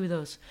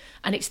us.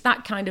 And it's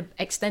that kind of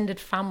extended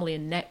family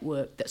and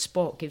network that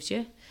sport gives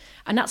you.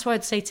 And that's why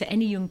I'd say to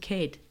any young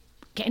kid,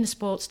 get in a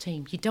sports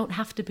team. You don't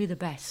have to be the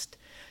best.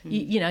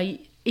 You know,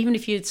 even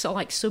if you're sort of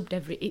like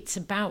subbed it's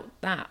about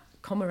that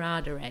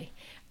camaraderie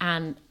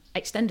and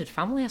extended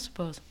family, I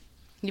suppose.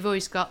 You've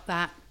always got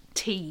that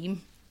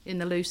team in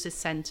the loosest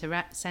sense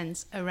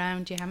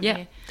around you, haven't you?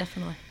 Yeah,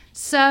 definitely.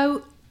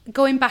 So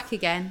going back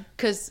again,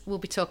 because we'll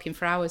be talking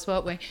for hours,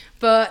 won't we?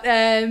 But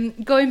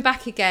going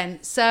back again,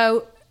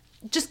 so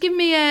just give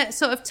me a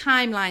sort of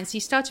timeline. So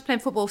you started playing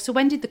football. So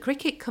when did the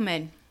cricket come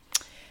in?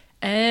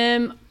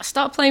 I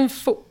started playing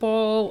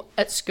football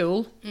at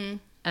school,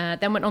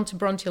 then went on to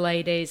Bronte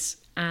Ladies,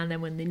 and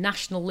then when the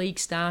National League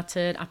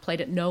started, I played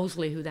at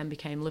Knowsley, who then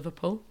became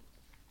Liverpool.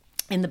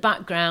 In the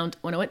background,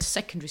 when I went to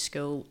secondary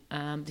school,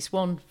 this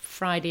one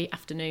Friday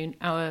afternoon,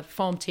 our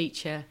form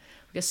teacher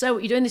goes, so what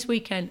are you doing this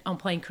weekend? I'm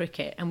playing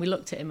cricket. And we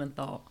looked at him and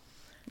thought,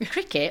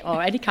 cricket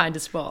or any kind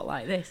of sport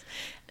like this?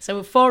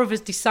 So 4 of us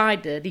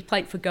decided, he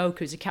played for Goka,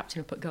 he was a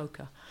captain up at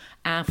Goka,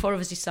 and 4 of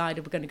us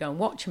decided we're going to go and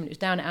watch him, and it was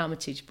down at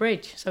Armitage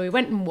Bridge. So we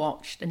went and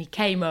watched, and he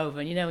came over,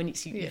 and you know, when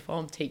it's your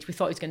form teacher, we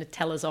thought he was going to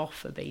tell us off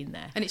for being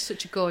there. And it's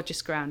such a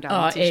gorgeous ground,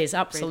 Armitage Bridge, it is,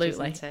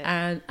 absolutely. Isn't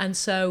it? And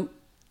so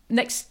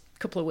next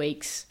couple of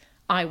weeks,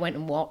 I went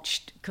and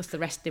watched because the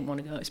rest didn't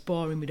want to go. It's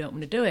boring, we don't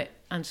want to do it.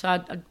 And so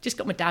I just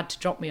got my dad to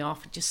drop me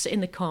off and just sit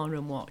in the corner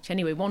and watch.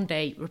 Anyway, one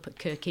day we're up at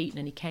Kirkeaton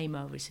and he came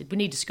over. He said, we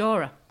need a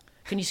scorer.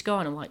 Can you score?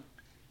 And I'm like,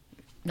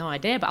 no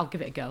idea, but I'll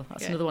give it a go.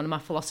 That's another one of my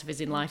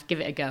philosophies in life. Give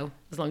it a go,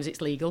 as long as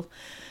it's legal.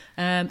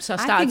 So I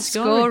started I think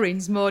scoring.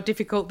 scoring's more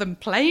difficult than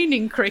playing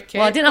in cricket.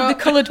 Well, I didn't have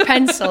the coloured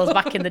pencils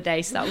back in the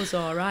day, so that was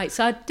all right.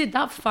 So I did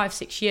that for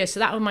 5-6 years. So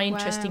that was my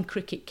interest in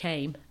cricket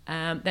came.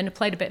 Then I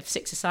played a bit of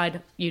six-a-side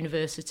at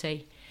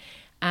university.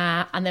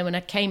 And then when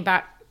I came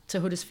back to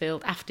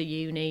Huddersfield after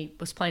uni,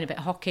 was playing a bit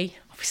of hockey,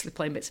 obviously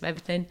playing bits of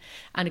everything.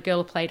 And a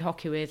girl I played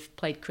hockey with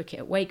played cricket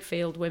at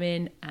Wakefield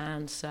Women,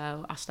 and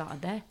so I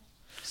started there.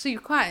 So you're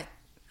quite,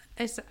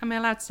 am I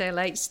allowed to say a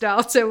late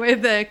starter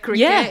with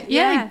cricket?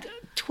 Yeah.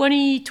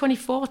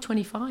 24,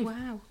 25.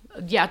 Wow.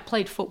 Yeah, I'd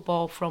played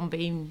football from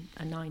being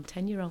a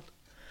 9-10-year-old.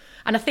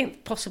 And I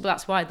think possibly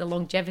that's why the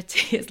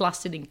longevity has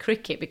lasted in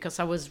cricket, because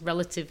I was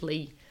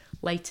relatively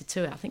later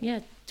to it. I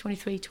think,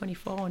 23,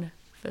 24 when I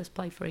first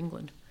played for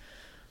England.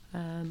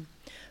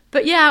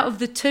 But yeah, out of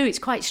the two, it's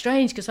quite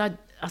strange because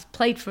I've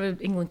played for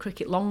England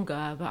cricket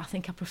longer, but I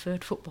think I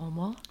preferred football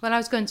more. Well, I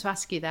was going to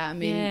ask you that. I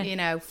mean, you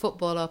know,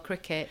 football or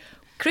cricket?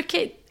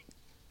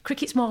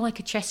 Cricket's more like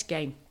a chess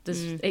game.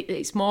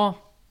 It's more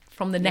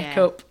from the neck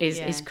up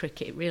is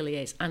cricket. It really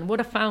is. And what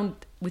I found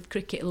with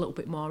cricket a little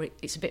bit more,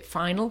 it's a bit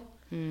final.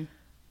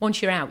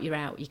 Once you're out, you're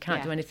out. You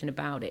can't do anything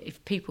about it.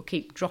 If people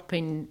keep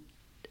dropping,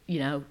 you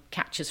know,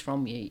 catches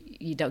from you,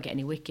 you don't get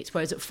any wickets.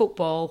 Whereas at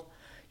football,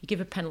 you give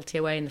a penalty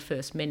away in the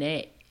first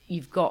minute,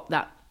 you've got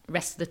that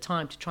rest of the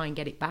time to try and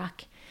get it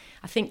back.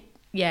 I think,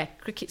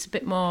 cricket's a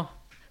bit more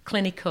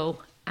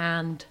clinical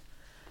and,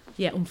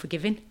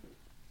 unforgiving.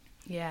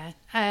 Yeah.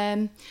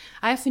 I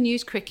often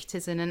use cricket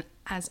as an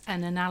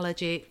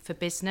analogy for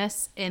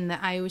business, in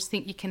that I always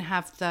think you can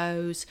have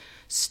those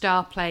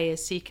star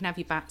players, so you can have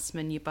your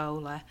batsman, your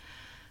bowler,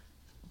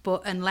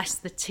 but unless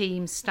the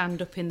team stand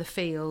up in the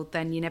field,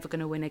 then you're never going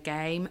to win a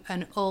game.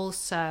 And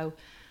also,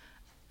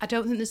 I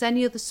don't think there's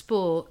any other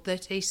sport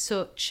that is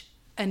such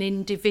an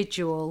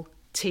individual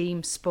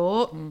team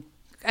sport.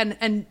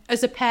 And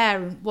as a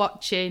parent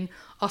watching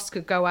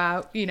Oscar go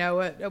out, you know,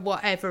 at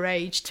whatever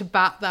age to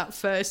bat that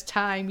first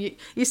time,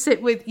 you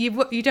sit with,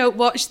 you don't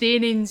watch the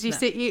innings, you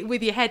sit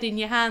with your head in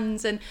your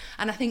hands. And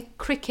I think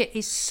cricket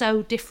is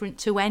so different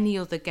to any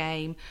other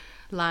game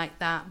like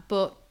that.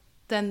 But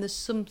then there's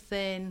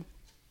something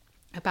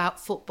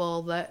about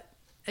football that,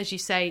 as you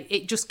say,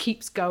 it just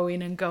keeps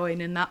going and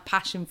going, and that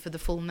passion for the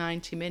full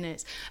 90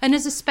 minutes. And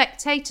as a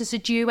spectator, so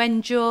do you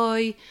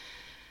enjoy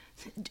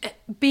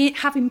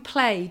having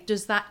played?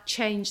 Does that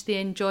change the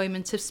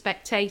enjoyment of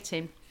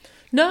spectating?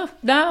 No,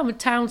 I'm a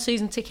town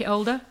season ticket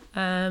holder.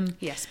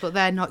 Yes, but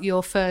they're not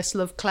your first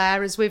love,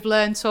 Claire, as we've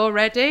learnt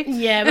already.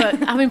 Yeah,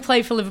 but having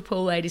played for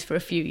Liverpool Ladies for a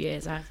few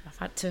years, I've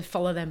had to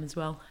follow them as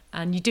well.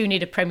 And you do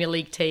need a Premier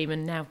League team,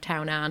 and now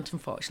Town aren't.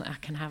 Unfortunately,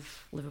 I can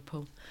have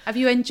Liverpool. Have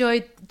you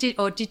enjoyed,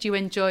 did you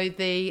enjoy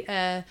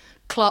the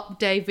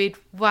Klopp-David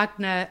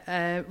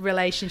Wagner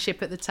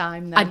relationship at the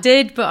time then? I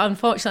did, but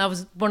unfortunately I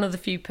was one of the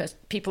few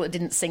people that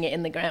didn't sing it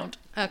in the ground.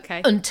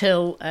 Okay.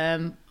 Until,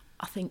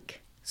 I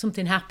think,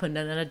 something happened,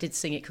 and then I did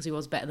sing it because he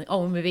was better than...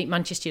 Oh, when we beat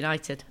Manchester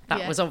United.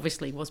 That was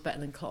better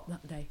than Klopp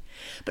that day.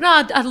 But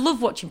no, I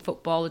love watching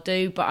football, I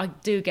do, but I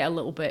do get a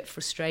little bit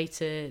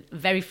frustrated,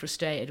 very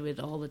frustrated with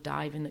all the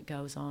diving that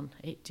goes on.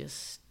 It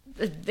just...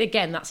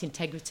 Again, that's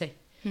integrity.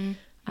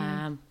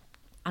 I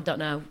don't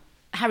know.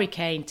 Harry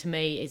Kane, to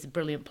me, is a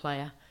brilliant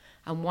player.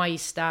 And why he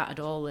started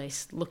all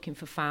this, looking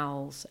for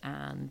fouls,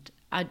 and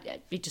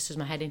it just does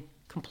my head in.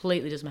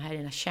 Completely does my head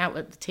in. I shout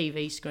at the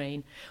TV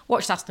screen.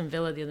 Watched Aston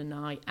Villa the other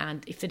night,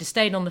 and if they'd have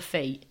stayed on the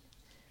feet,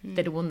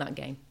 they'd have won that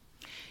game.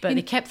 But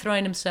they kept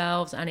throwing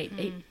themselves,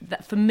 and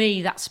that, for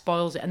me, that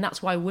spoils it. And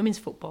that's why women's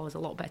football is a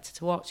lot better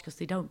to watch, because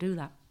they don't do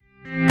that.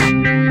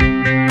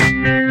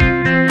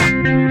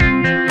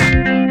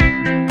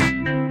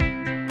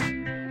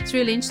 It's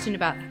really interesting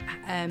about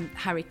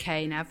Harry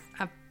Kane.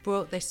 I've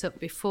brought this up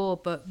before,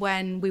 but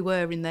when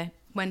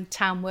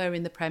Town were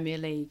in the Premier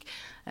League,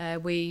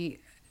 we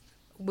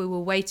were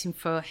waiting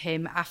for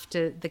him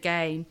after the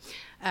game,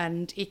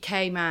 and he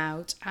came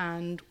out,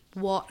 and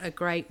what a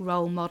great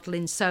role model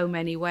in so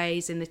many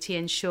ways, in that he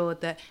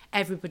ensured that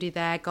everybody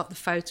there got the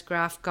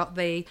photograph, got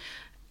the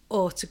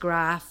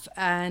autograph,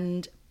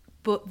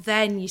 but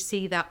then you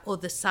see that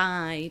other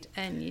side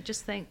and you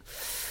just think...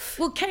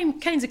 Well,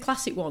 Kane's a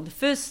classic one. The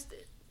first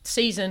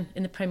season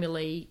in the Premier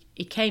League,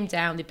 he came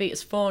down, they beat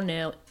us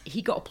 4-0,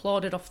 he got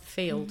applauded off the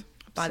field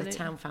by the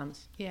Town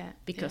fans.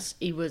 Because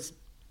he wasn't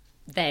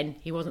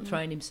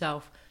throwing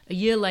himself. A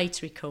year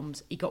later he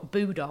comes, he got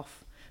booed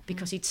off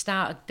because he'd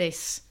started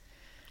this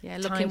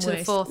looking to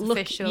the fourth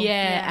official.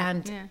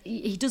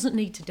 He doesn't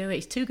need to do it.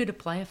 He's too good a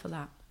player for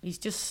that. He's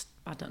just,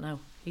 I don't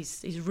know,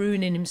 he's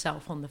ruining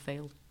himself on the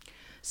field.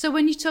 So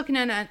when you're talking,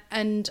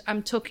 and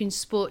I'm talking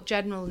sport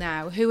general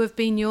now, who have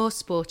been your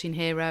sporting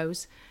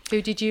heroes? Who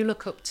did you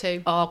look up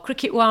to? Oh,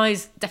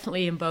 cricket-wise,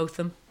 definitely Ian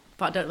Botham.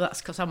 But I don't know, that's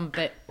because I'm a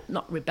bit,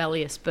 not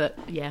rebellious, but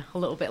yeah, a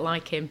little bit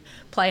like him.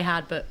 Play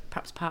hard, but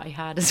perhaps party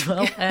hard as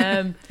well.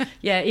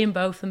 Ian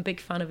Botham, big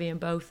fan of Ian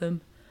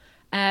Botham.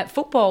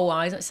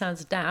 Football-wise, that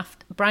sounds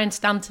daft. Brian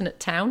Stanton at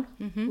Town.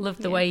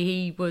 Loved the way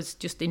he was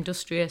just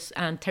industrious,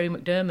 and Terry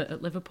McDermott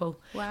at Liverpool.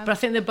 Wow. But I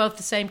think they're both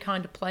the same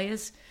kind of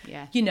players.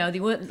 Yeah. You know, they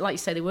weren't, like you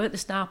say, they weren't the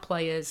star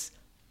players,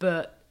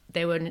 but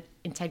they were an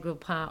integral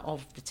part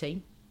of the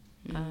team.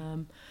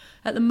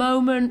 At the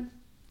moment,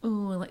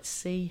 let's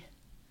see.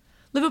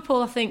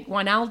 Liverpool, I think,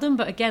 Wijnaldum,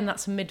 but again,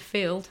 that's a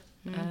midfield.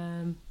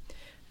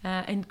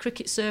 In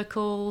cricket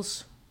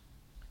circles,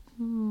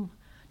 don't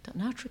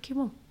know, tricky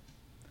one.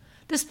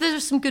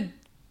 There's some good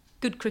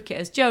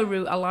cricketers. Joe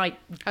Root, I like.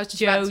 I was just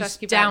Joe's about to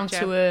ask you down about to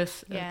Joe.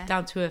 earth, Yeah.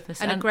 down to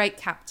earth, And a great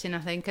captain, I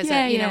think. As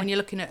Yeah, you know, yeah. when you're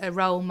looking at a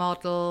role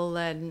model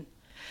and...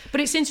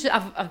 But it's interesting.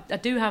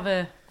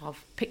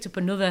 I've picked up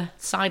another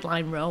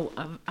sideline role.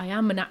 I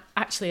am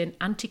actually an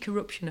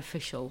anti-corruption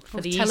official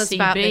for the ECB. Tell us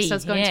about this. I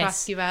was going to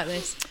ask you about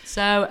this.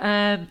 So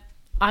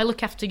I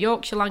look after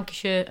Yorkshire,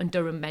 Lancashire and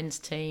Durham men's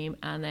team,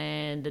 and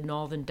then the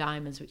Northern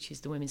Diamonds, which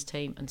is the women's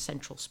team, and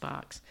Central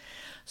Sparks.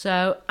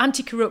 So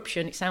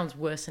anti-corruption, it sounds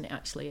worse than it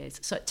actually is.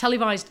 So at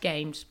televised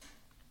games,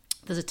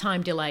 there's a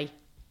time delay,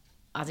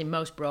 as in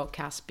most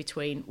broadcasts,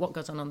 between what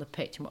goes on the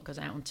pitch and what goes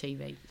out on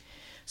TV.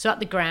 So at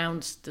the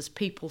grounds, there's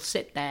people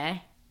sit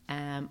there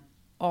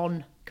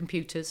on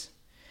computers,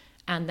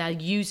 and they're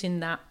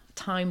using that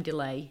time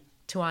delay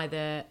to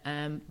either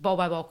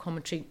ball-by-ball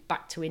commentary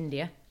back to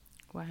India,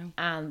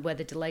 and where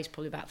the delay's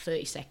probably about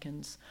 30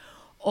 seconds,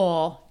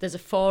 or there's a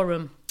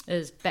forum,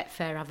 as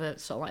Betfair have a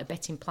sort of like a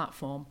betting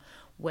platform,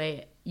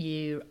 where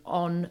you're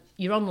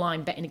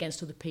online betting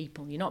against other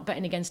people. You're not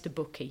betting against a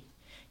bookie.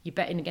 You're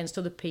betting against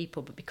other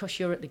people, but because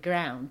you're at the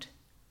ground,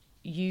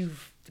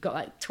 you've got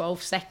like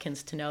 12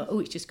 seconds to know,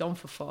 it's just gone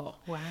for 4.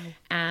 Wow.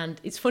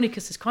 And it's funny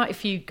because there's quite a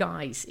few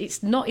guys.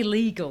 It's not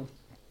illegal,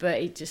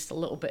 but it's just a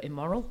little bit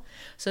immoral.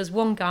 So there's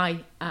one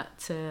guy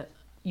at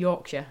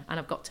Yorkshire, and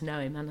I've got to know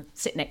him, and I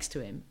sit next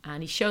to him,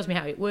 and he shows me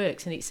how it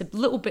works. And it's a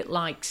little bit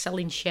like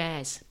selling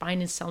shares,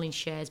 buying and selling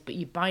shares, but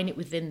you're buying it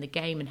within the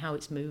game and how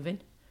it's moving.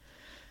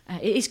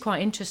 It is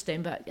quite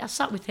interesting, but I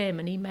sat with him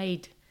and he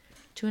made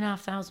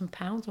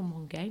 £2,500 on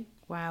one game.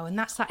 Wow, and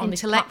that's that On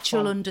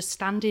intellectual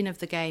understanding of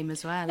the game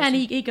as well. And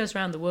he goes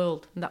around the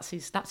world, and that's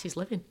his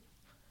living.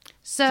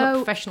 So It's a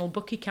professional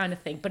bookie kind of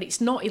thing, but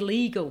it's not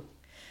illegal.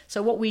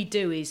 So what we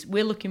do is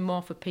we're looking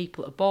more for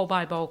people at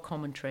ball-by-ball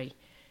commentary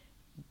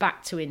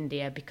back to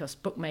India, because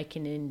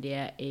bookmaking in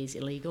India is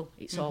illegal.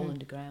 It's all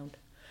underground.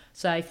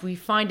 So if we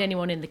find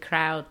anyone in the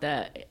crowd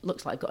that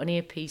looks like got an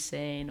earpiece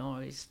in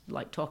or is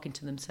like talking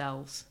to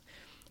themselves,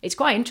 it's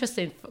quite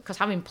interesting because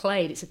having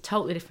played, it's a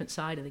totally different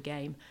side of the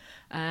game.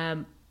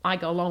 I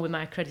go along with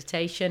my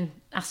accreditation,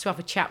 ask to have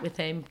a chat with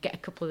him, get a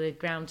couple of the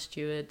ground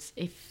stewards.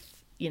 If,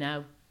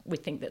 we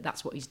think that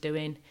that's what he's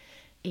doing,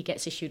 he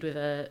gets issued with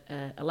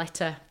a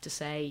letter to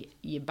say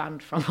you're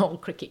banned from all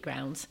cricket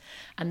grounds.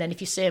 And then if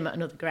you see him at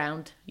another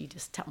ground, you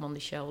just tap him on the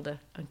shoulder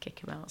and kick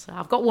him out. So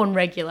I've got one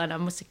regular, and I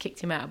must have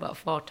kicked him out about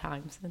 4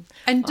 times.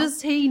 And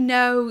does he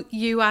know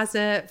you as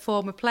a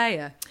former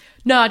player?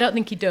 No, I don't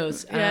think he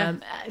does. Yeah.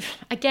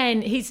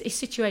 Again, his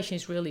situation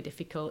is really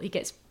difficult. He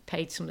gets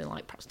paid something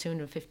like perhaps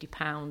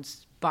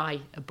 £250 by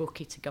a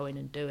bookie to go in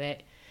and do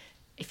it.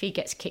 If he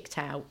gets kicked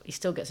out, he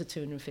still gets a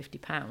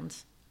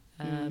 £250.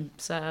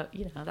 So,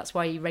 that's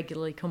why he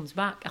regularly comes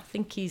back. I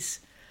think he's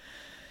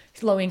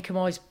low income,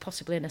 or he's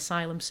possibly an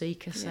asylum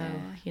seeker, so,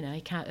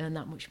 he can't earn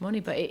that much money.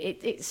 But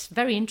it's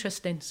very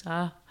interesting. So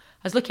I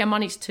was lucky I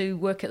managed to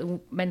work at the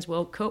Men's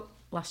World Cup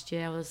last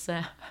year. I was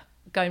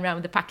going around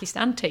with the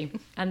Pakistan team,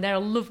 and they're a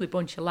lovely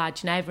bunch of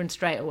lads. Everyone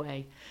straight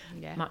away,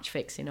 match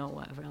fixing or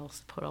whatever else,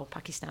 the poor old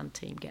Pakistan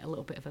team get a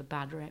little bit of a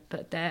bad rep.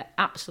 But they're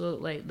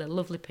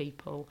lovely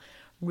people,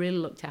 really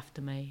looked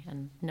after me,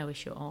 and no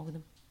issue at all with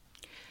them.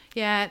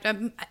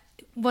 Yeah,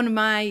 one of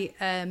my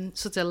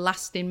sort of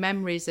lasting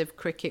memories of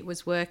cricket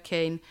was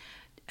working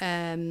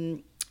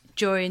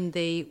during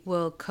the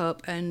World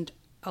Cup, and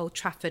Old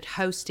Trafford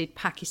hosted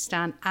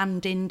Pakistan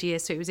and India.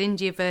 So it was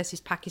India versus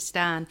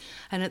Pakistan.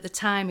 And at the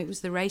time, it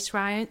was the race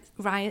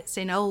riots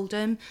in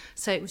Oldham.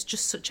 So it was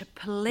just such a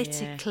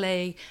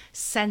politically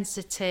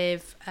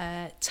sensitive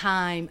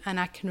time. And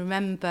I can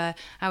remember,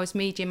 I was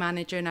media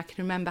manager, and I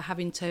can remember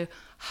having to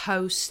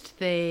host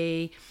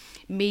the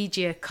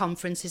media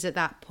conferences at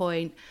that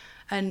point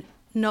and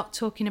not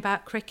talking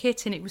about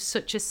cricket. And it was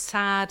such a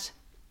sad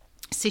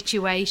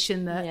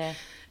situation that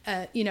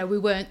we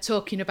weren't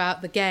talking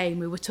about the game,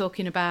 we were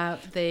talking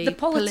about the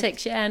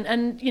politics.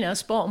 And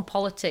sport and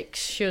politics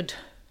should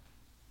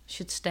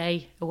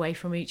stay away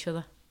from each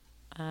other.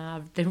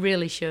 They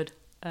really should.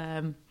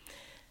 They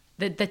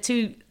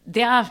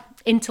are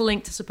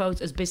interlinked, I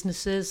suppose, as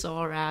businesses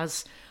or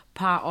as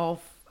part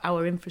of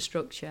our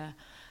infrastructure.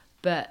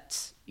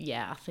 But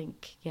I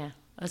think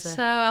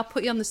So I'll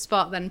put you on the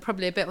spot then,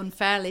 probably a bit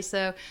unfairly.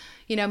 So,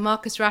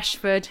 Marcus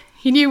Rashford,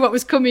 you knew what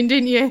was coming,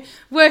 didn't you?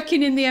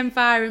 Working in the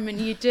environment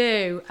you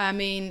do. I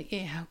mean,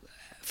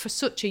 for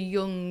such a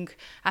young,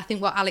 I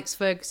think what Alex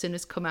Ferguson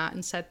has come out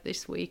and said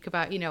this week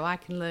about, I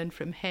can learn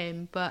from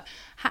him. But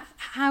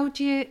how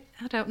do you,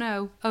 I don't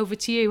know, over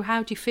to you,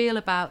 how do you feel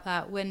about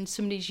that when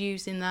somebody's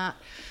using that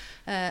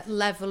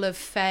level of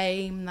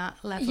fame, that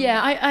level?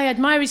 Yeah, I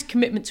admire his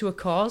commitment to a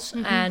cause,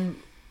 and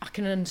I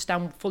can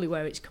understand fully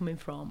where it's coming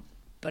from.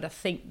 But I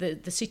think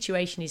the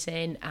situation he's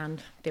in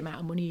and the amount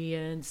of money he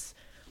earns,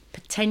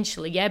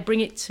 potentially, bring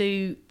it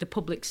to the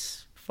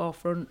public's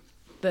forefront,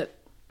 but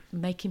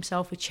make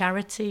himself a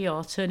charity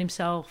or turn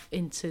himself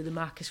into the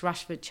Marcus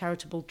Rashford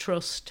Charitable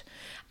Trust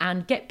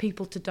and get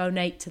people to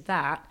donate to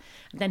that.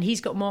 Then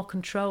he's got more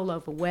control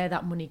over where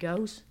that money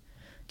goes.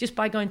 Just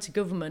by going to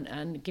government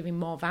and giving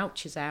more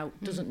vouchers out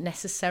doesn't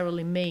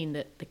necessarily mean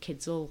that the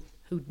kids who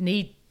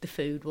need the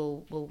food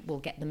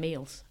will get the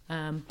meals.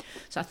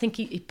 So I think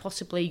he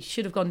possibly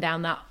should have gone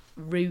down that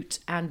route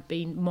and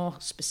been more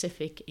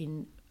specific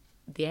in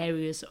the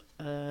areas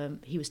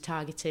he was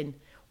targeting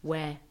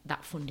where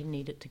that funding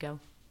needed to go.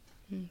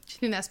 Do you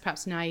think that's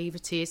perhaps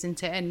naivety,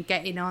 isn't it? And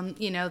getting on,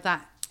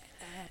 that...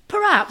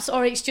 Perhaps,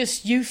 or it's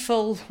just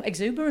youthful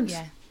exuberance.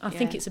 I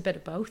think it's a bit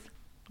of both.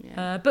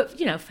 But,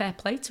 fair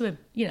play to him.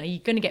 You're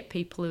going to get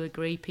people who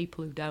agree,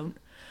 people who don't.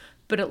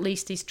 But at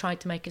least he's tried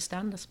to make a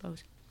stand, I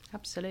suppose.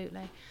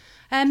 Absolutely.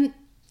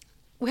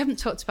 We haven't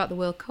talked about the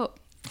World Cup.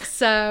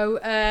 So,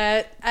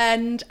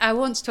 and I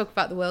want to talk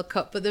about the World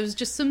Cup, but there was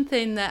just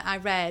something that I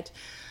read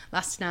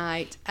last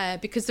night,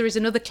 because there is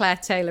another Claire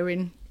Taylor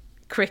in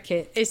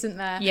cricket, isn't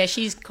there? Yeah,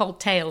 she's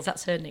called Tails.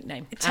 That's her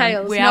nickname.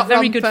 Tails. We are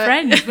very good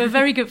friends. We're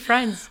very good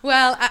friends.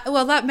 Well,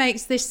 that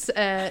makes this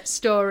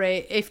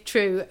story, if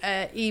true,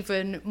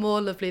 even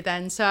more lovely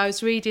then. So I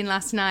was reading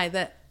last night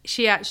that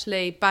she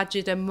actually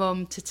badgered her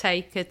mum to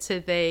take her to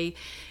the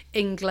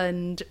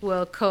England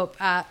World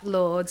Cup at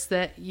Lords,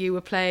 that you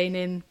were playing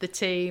in the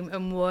team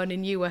and won,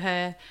 and you were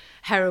her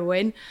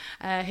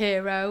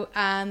hero,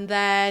 and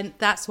then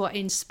that's what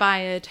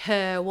inspired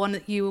her.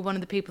 You were one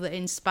of the people that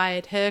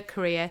inspired her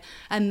career,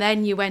 and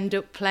then you end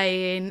up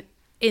playing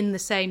in the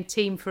same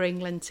team for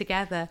England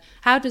together.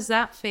 How does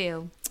that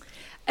feel?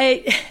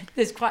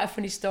 There's quite a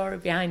funny story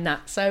behind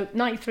that. So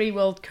 93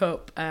 World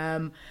Cup,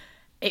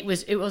 it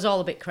was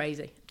all a bit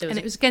crazy.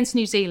 It was against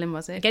New Zealand,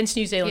 was it? Against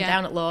New Zealand,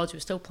 down at Lords. We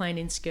were still playing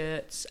in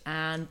skirts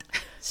and...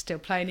 Still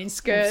playing in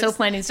skirts. Still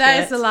playing in skirts.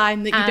 There's the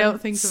line that you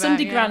don't think about.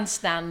 Sunday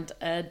grandstand,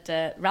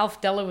 and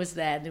Ralph Della was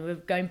there. They were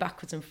going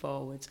backwards and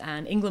forwards,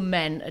 and England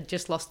men had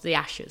just lost the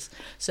Ashes.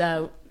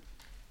 So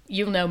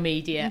you'll know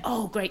media.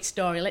 Oh, great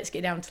story. Let's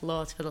get down to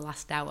Lords for the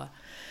last hour.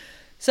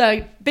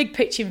 So big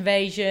pitch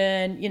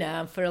invasion,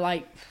 for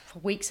like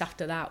weeks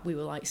after that, we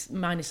were like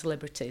minor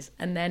celebrities.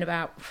 And then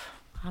about,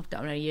 I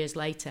don't know, years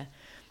later,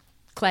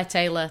 Claire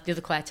Taylor, the other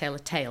Claire Taylor,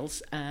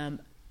 Tails,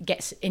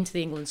 gets into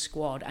the England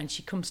squad, and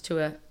she comes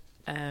to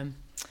a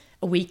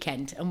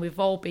weekend, and we've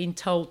all been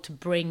told to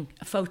bring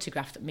a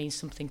photograph that means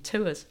something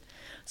to us.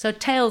 So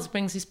Tails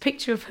brings this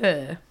picture of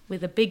her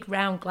with a big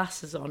round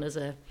glasses on as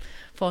a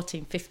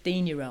 14,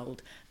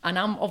 15-year-old, and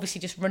I'm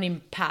obviously just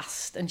running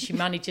past, and she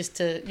manages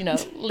to,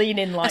 lean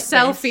in like a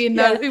selfie in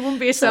those. It wouldn't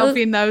be a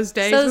selfie in those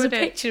days. So there's a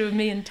picture of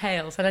me and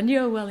Tails, and I knew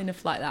her well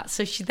enough like that.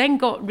 So she then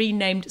got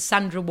renamed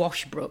Sandra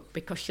Washbrook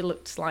because she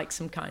looked like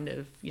some kind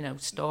of,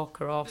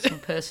 stalker or some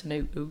person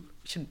who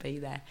shouldn't be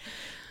there.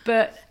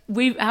 But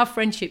our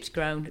friendship's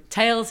grown.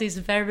 Tails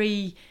is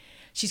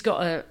she's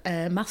got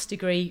a maths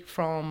degree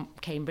from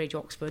Cambridge,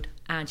 Oxford,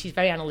 and she's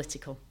very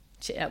analytical.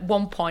 At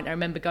one point, I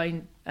remember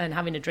going and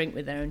having a drink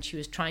with her, and she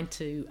was trying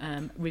to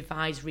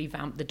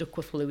revamp the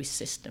Duckworth-Lewis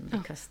system,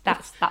 because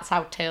that's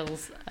how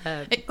Tails...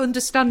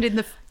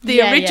 understanding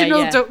the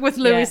original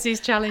Duckworth-Lewis is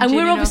challenging.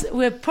 And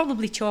we're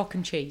probably chalk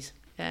and cheese.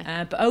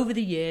 Yeah. But over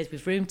the years,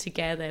 we've roomed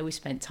together, we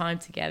spent time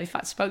together. In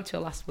fact, I spoke to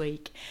her last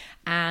week,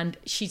 and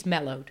she's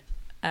mellowed.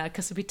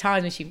 Because there'll be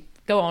times when she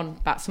go on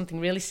about something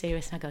really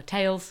serious, and I go,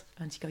 Tails,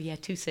 and she go, yeah,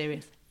 too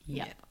serious.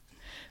 Yep. Yeah.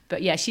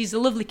 But yeah, she's a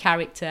lovely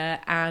character,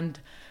 and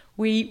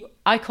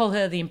I call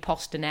her the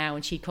imposter now,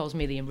 and she calls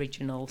me the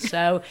original.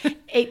 So,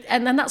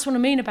 and that's what I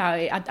mean about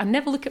it. I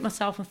never look at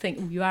myself and think,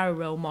 oh, you are a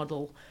role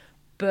model.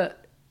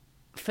 But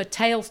for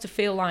Tails to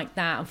feel like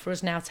that, and for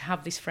us now to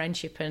have this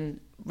friendship, and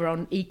we're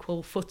on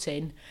equal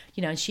footing,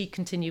 and she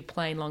continued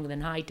playing longer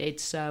than I did.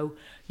 So,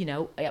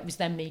 it was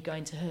then me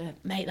going to her,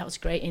 mate, that was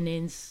great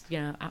innings,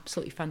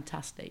 absolutely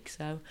fantastic.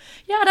 So,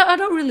 yeah, I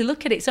don't really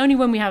look at it. It's only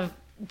when we have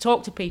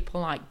talk to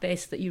people like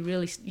this that you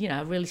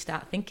really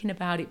start thinking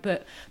about it.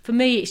 But for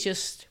me, it's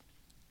just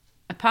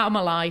a part of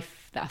my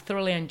life that I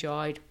thoroughly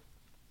enjoyed,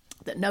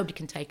 that nobody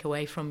can take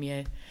away from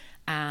you.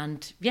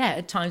 And yeah,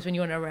 at times when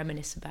you want to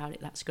reminisce about it,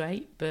 that's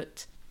great,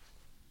 but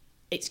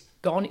it's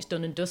gone, it's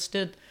done and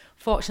dusted.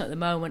 Fortunately, at the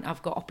moment,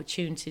 I've got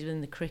opportunities in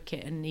the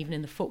cricket and even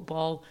in the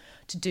football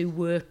to do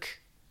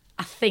work,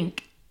 I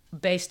think,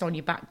 based on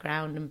your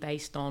background and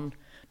based on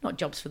not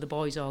jobs for the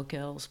boys or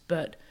girls,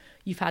 but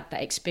you've had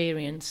that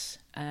experience,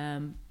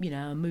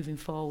 moving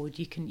forward,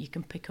 you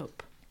can pick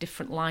up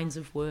different lines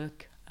of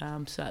work.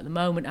 So at the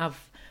moment,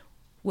 I've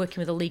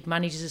working with the League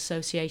Managers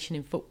Association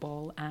in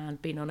football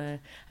and been on a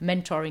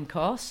mentoring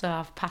course. So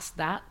I've passed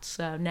that.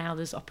 So now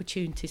there's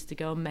opportunities to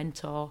go and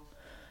mentor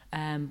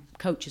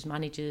coaches,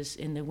 managers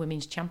in the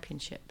Women's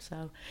Championship.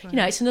 So,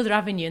 right. It's another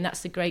avenue, and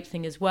that's the great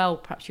thing as well.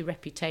 Perhaps your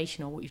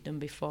reputation or what you've done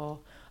before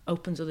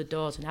opens other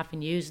doors and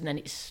avenues, and then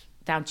it's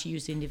down to you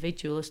as the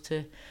individual as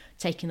to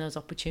taking those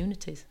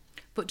opportunities.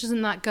 But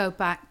doesn't that go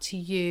back to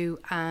you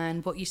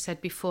and what you said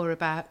before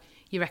about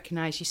you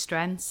recognise your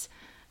strengths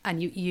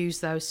and you use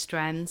those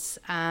strengths?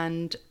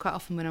 And quite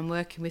often when I'm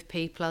working with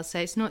people, I'll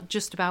say it's not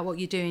just about what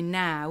you're doing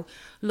now.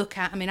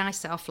 I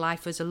set off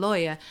life as a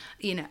lawyer,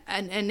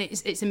 and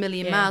it's a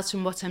million miles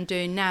from what I'm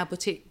doing now,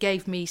 but it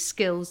gave me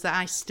skills that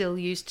I still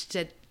use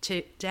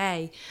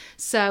today.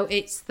 So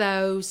it's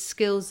those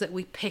skills that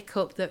we pick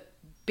up that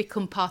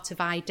become part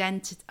of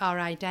our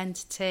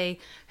identity,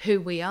 who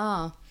we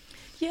are.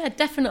 Yeah,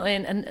 definitely.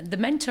 And the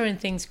mentoring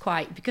thing's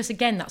because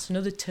again, that's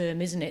another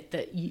term, isn't it?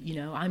 That,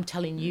 I'm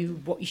telling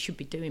you what you should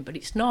be doing, but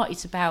it's not.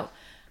 It's about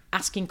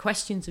asking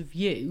questions of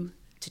you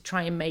to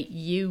try and make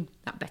you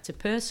that better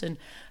person.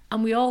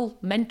 And we all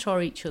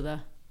mentor each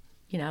other,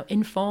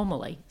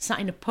 informally, sat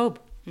in a pub.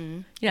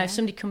 If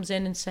somebody comes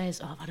in and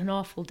says, oh, I've had an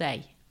awful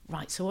day.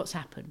 Right, so what's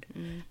happened?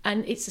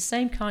 And it's the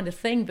same kind of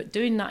thing, but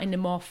doing that in a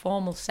more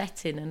formal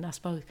setting, and I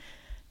suppose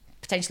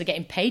potentially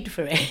getting paid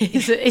for it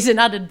is an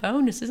added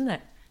bonus, isn't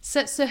it?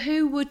 So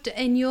who would,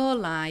 in your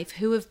life,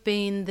 who have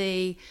been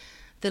the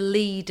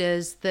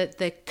leaders,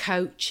 the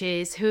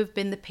coaches, who have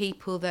been the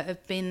people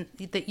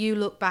that you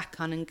look back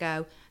on and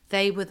go,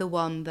 they were the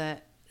one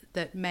that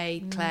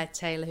made Claire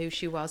Taylor who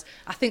she was?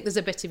 I think there's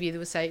a bit of you that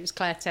would say it was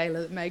Claire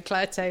Taylor that made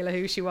Claire Taylor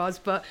who she was,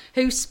 but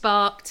who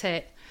sparked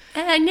it?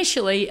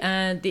 Initially,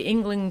 the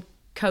England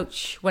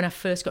coach when I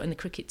first got in the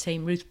cricket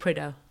team, Ruth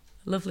Prideaux,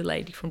 a lovely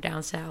lady from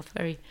down south,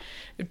 very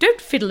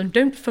don't fiddle and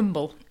don't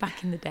fumble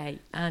back in the day.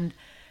 And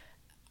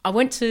I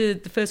went to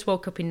the first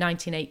World Cup in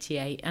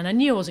 1988, and I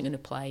knew I wasn't going to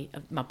play.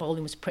 My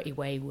bowling was pretty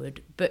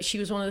wayward, but she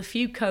was one of the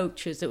few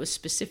coaches that was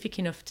specific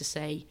enough to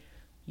say,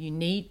 you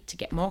need to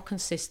get more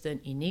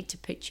consistent, you need to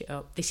pitch it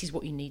up, this is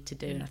what you need to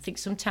do. And I think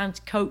sometimes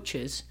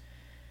coaches,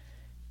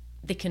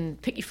 they can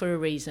pick you for a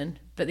reason,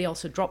 but they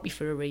also drop you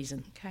for a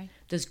reason. Okay.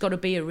 There's got to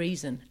be a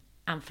reason.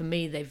 And for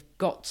me, they've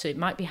got to, it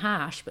might be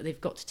harsh, but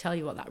they've got to tell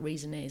you what that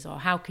reason is, or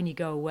how can you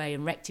go away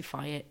and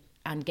rectify it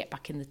and get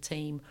back in the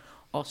team,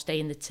 or stay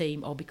in the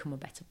team, or become a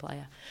better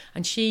player.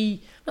 And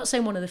she, I'm not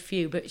saying one of the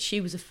few, but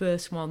she was the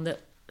first one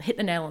that hit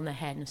the nail on the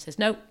head and says,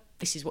 no,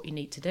 this is what you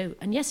need to do.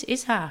 And yes, it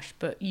is harsh,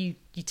 but you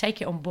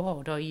take it on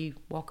board or you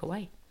walk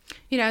away.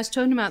 I was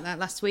talking about that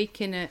last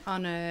week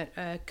on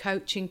a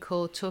coaching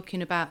call,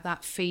 talking about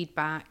that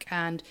feedback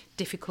and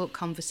difficult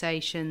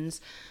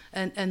conversations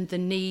and the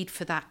need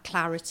for that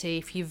clarity.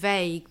 If you're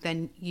vague,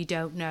 then you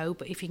don't know.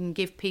 But if you can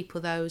give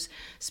people those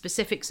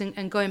specifics,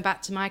 and going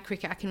back to my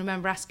cricket, I can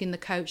remember asking the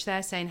coach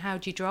there, saying, how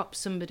do you drop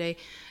somebody?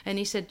 And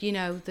he said,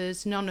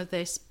 there's none of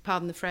this,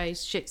 pardon the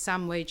phrase, shit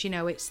sandwich.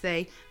 It's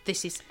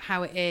this is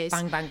how it is.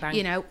 Bang, bang,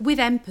 bang. With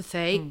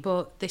empathy,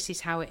 but this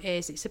is how it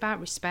is. It's about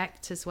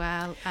respect as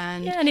well.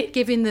 And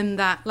giving them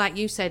that, like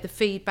you say, the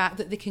feedback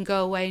that they can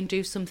go away and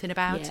do something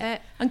about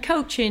it. And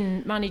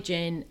coaching,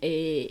 managing,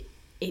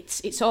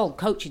 it's all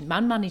coaching,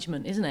 man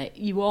management, isn't it?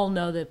 You all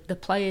know the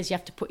players you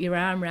have to put your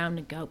arm around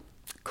and go,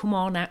 come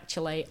on,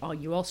 actually. Or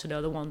you also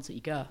know the ones that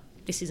you go,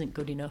 this isn't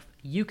good enough.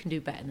 You can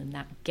do better than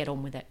that. Get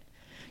on with it.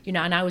 you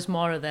know, and I was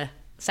more of the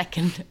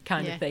second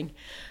kind of thing.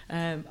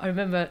 I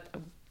remember I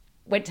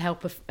went to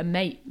help a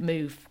mate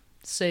move,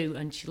 Sue,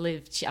 and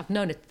I've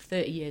known her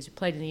 30 years. We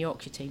played in the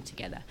Yorkshire team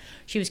together.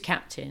 She was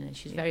captain and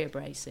she was very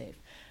abrasive.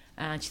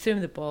 And she threw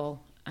me the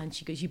ball and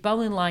she goes, "You're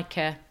bowling like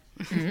a..."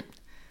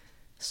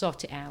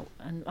 Sort it out.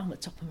 And I'm at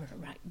the top of her,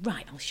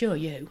 right, I'll show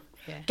you.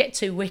 Yeah. Get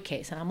 2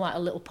 wickets. And I'm like a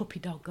little puppy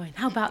dog going,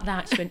 "How about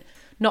that?" She went,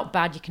 "Not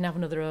bad, you can have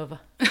another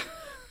over."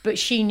 But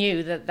she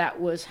knew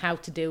that was how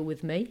to deal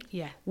with me.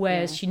 Yeah.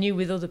 Whereas she knew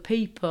with other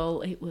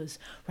people, it was,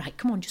 right,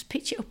 come on, just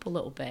pitch it up a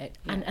little bit.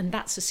 Yeah. And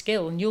that's a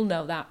skill, and you'll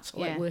know that,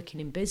 like working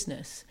in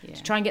business. Yeah.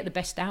 To try and get the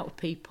best out of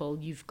people,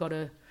 you've got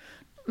to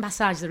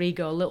massage their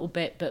ego a little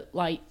bit, but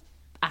like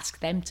ask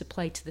them to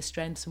play to the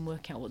strengths and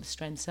work out what the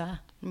strengths are.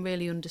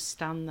 Really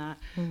understand that.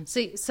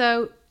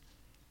 So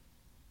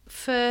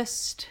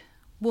first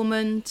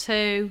woman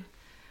to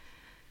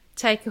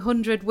take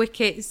 100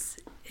 wickets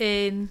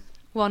in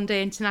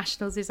one-day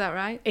internationals, is that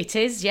right? It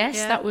is, yes.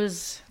 Yeah. That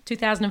was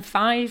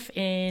 2005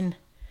 in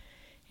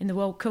the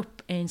World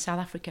Cup in South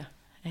Africa.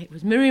 It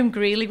was Miriam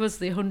Greeley was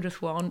the 100th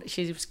one.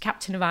 She was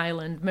captain of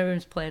Ireland.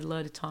 Miriam's played a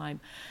load of time.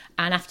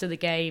 And after the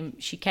game,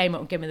 she came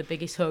up and gave me the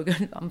biggest hug.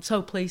 And I'm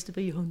so pleased to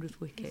be your 100th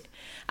wicket.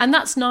 And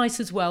that's nice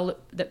as well,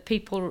 that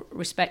people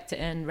respect it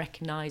and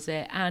recognise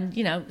it. And,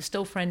 you know, we're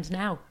still friends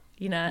now,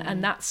 you know.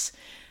 And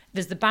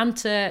there's the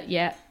banter,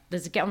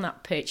 there's a get on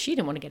that pitch. She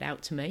didn't want to get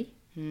out to me.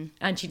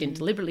 And she didn't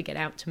deliberately get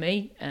out to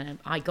me.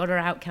 I got her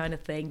out kind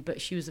of thing.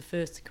 But she was the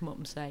first to come up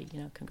and say, you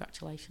know,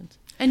 congratulations.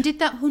 And did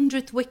that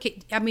 100th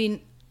wicket, I mean,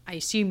 I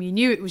assume you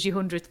knew it was your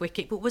 100th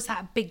wicket, but was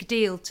that a big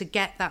deal to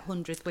get that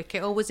 100th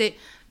wicket? Or was it,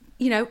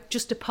 you know,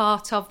 just a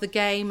part of the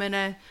game and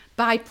a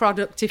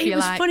byproduct, if you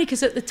like? It was funny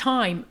because at the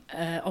time,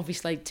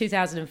 obviously,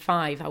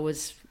 2005, I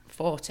was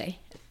 40.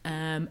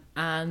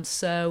 And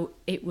so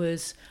it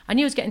was, I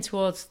knew I was getting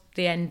towards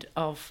the end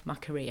of my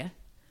career.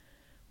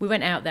 We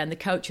went out there and the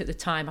coach at the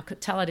time, I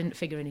could tell I didn't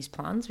figure in his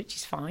plans, which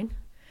is fine.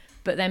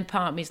 But then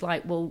part of me is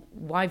like, well,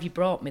 why have you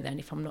brought me then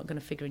if I'm not going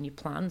to figure in your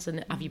plans?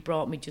 And have you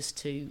brought me just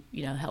to,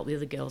 you know, help the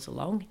other girls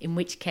along? In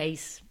which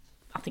case,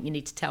 I think you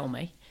need to tell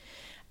me.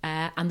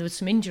 And there was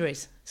some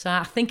injuries. So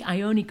I think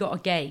I only got a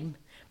game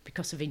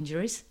because of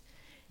injuries.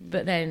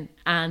 But then,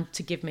 and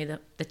to give me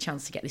the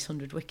chance to get this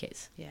 100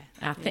 wickets. Yeah.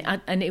 I think,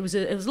 and it was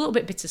a little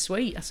bit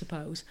bittersweet, I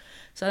suppose.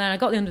 So then I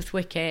got the 100th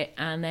wicket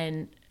and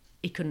then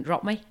he couldn't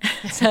drop me.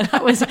 So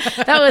that was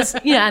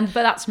but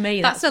that's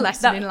me. That's a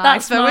lesson in life.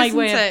 That's my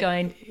way of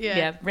going,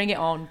 bring it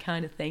on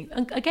kind of thing.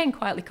 And again,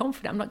 quietly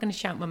confident. I'm not going to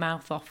shout my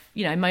mouth off.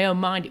 You know, in my own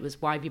mind, it was,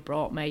 why have you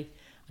brought me?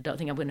 I don't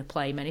think I'm going to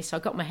play many. So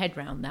I got my head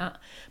round that.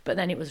 But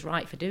then it was,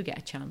 right, if I do get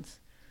a chance,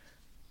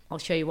 I'll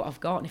show you what I've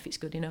got. And if it's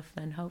good enough,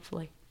 then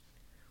hopefully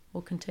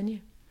we'll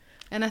continue.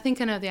 And I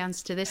think I know the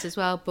answer to this as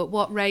well, but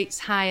what rates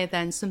higher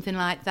than something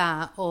like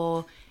that,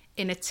 or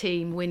in a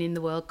team winning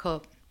the World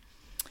Cup?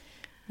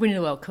 Winning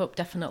the World Cup,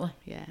 definitely.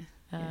 Yeah.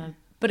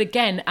 But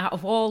again, out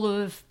of all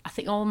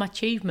my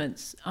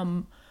achievements,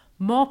 I'm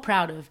more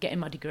proud of getting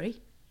my degree.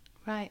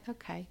 Right,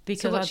 okay.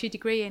 Because so what's your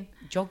degree in?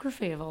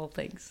 Geography, of all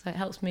things. It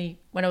helps me,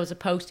 when I was a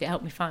post, it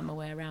helped me find my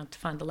way around to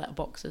find the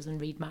letterboxes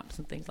and read maps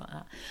and things like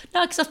that.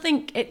 No, because I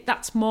think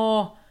that's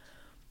more,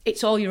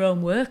 it's all your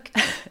own work,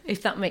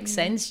 if that makes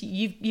sense.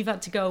 You've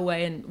had to go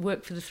away and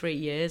work for the 3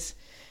 years,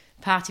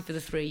 party for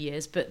the 3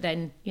 years, but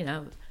then, you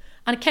know,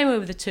 and I came away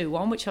with a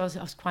 2-1, which I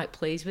was quite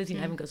pleased with. You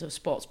know, everyone goes, a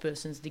sports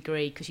person's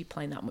degree because you're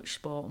playing that much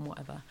sport and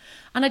whatever.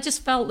 And I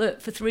just felt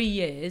that for 3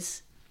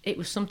 years, it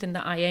was something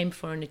that I aimed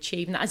for and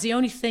achieved. And that is the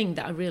only thing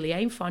that I really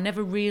aimed for. I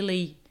never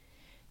really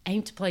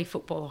aimed to play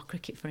football or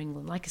cricket for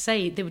England. Like I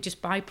say, they were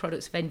just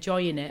byproducts of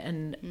enjoying it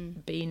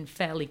and being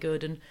fairly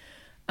good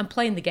and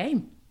playing the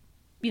game.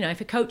 You know,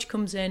 if a coach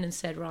comes in and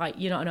said, right,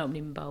 you're not an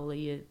opening bowler,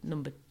 you're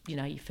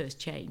your first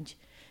change.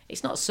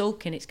 It's not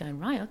sulking, it's going,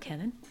 right, okay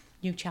then,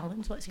 new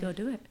challenge, let's go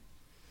do it.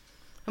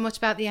 And what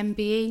about the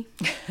MBE?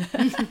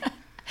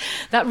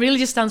 That really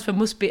just stands for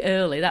must be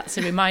early. That's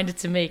a reminder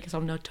to me because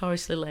I'm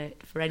notoriously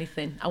late for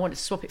anything. I want to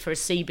swap it for a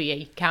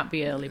CBE. Can't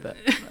be early, but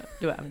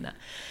do it having that.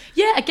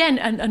 Yeah, again,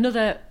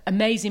 another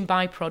amazing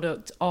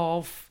byproduct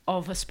of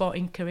a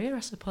sporting career,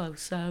 I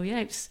suppose. So yeah,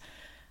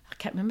 I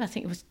can't remember. I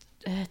think it was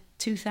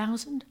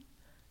 2000.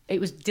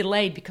 It was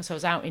delayed because I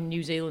was out in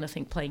New Zealand, I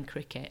think, playing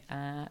cricket.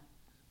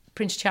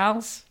 Prince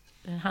Charles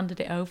handed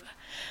it over.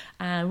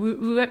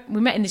 We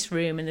met in this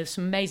room and there's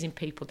some amazing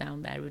people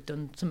down there who've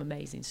done some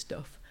amazing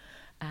stuff.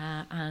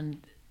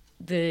 And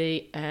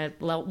the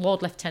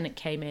Lord Lieutenant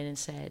came in and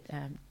said,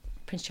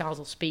 Prince Charles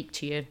will speak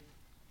to you.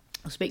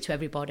 I'll speak to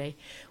everybody.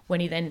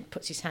 When he then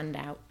puts his hand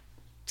out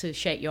to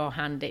shake your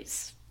hand,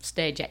 it's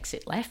stage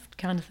exit left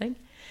kind of thing.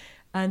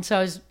 And so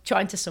I was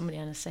chatting to somebody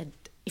and I said,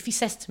 if he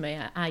says to me,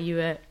 are you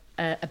a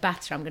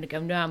batter? I'm going to go,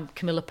 no, I'm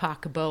Camilla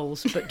Parker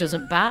Bowles, but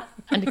doesn't bat.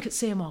 And you could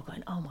see them all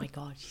going, oh my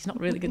God, she's not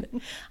really going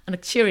to.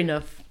 And sure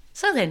enough,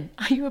 so then,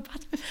 are you a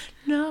batter?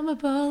 No, I'm a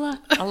bowler.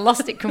 I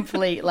lost it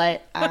completely.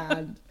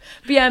 But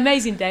yeah,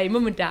 amazing day.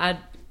 Mum and Dad,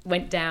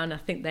 went down. I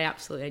think they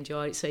absolutely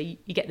enjoyed it. So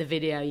you get the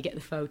video, you get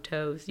the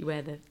photos, you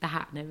wear the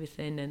hat and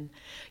everything. And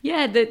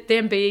yeah, the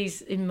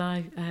MBE's in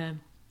my,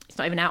 it's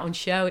not even out on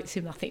show. I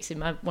think it's in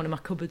one of my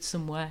cupboards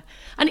somewhere.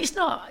 And it's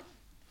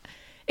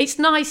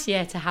nice,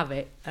 yeah, to have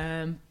it.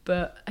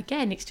 But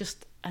again, it's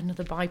just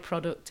another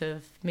byproduct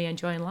of me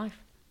enjoying life.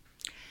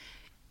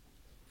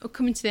 We're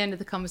coming to the end of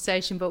the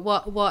conversation, but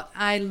what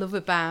I love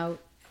about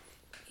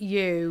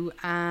you,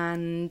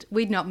 and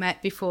we'd not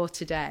met before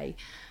today,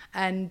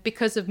 and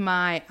because of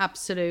my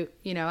absolute,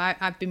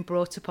 I've been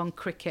brought up on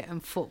cricket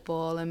and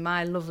football and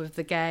my love of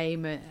the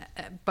game,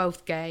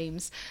 both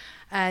games,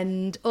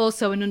 and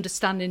also an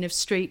understanding of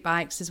street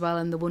bikes as well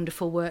and the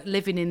wonderful work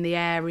living in the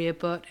area.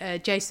 But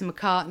Jason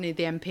McCartney,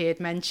 the MP, had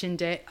mentioned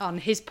it on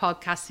his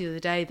podcast the other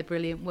day, the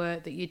brilliant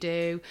work that you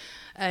do,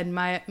 and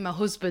my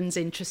husband's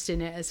interest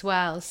in it as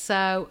well.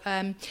 So,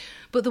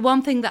 but the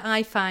one thing that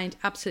I find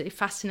absolutely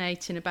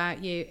fascinating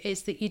about you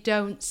is that you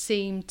don't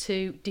seem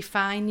to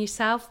define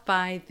yourself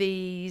by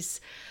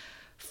these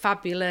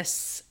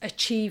fabulous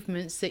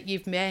achievements that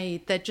you've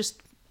made. They're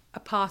just a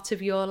part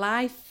of your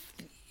life.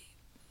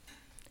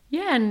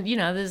 Yeah, and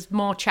there's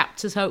more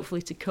chapters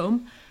hopefully to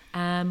come,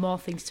 more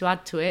things to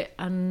add to it.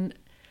 And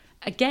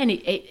again,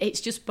 it's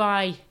just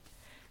by, I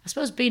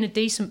suppose, being a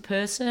decent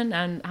person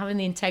and having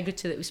the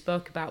integrity that we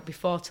spoke about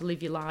before to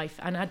live your life.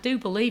 And I do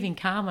believe in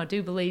karma. I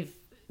do believe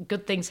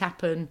good things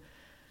happen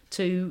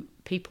to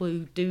people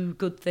who do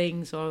good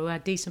things or who are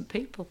decent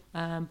people.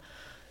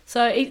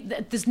 So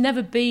there's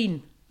never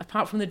been,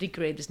 apart from the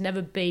degree, there's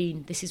never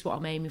been, this is what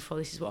I'm aiming for,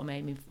 this is what I'm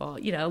aiming for.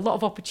 A lot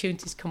of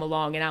opportunities come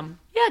along and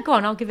go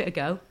on, I'll give it a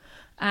go.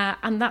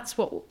 And that's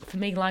what, for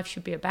me, life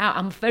should be about.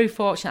 I'm very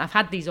fortunate I've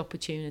had these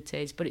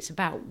opportunities, but it's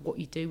about what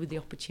you do with the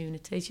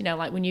opportunities.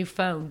 Like when you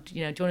phoned, do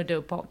you want to do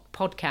a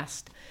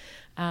podcast?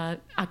 I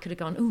could have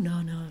gone, oh,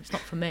 no, it's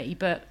not for me.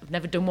 But I've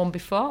never done one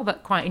before,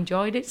 but quite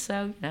enjoyed it.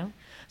 So, I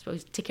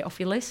suppose tick it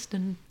off your list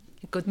and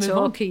good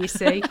talker, you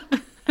see.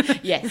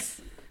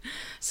 Yes.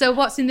 So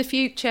what's in the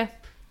future?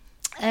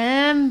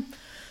 Travel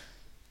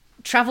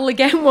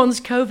again once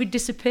COVID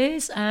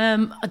disappears.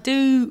 I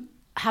do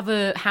have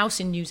a house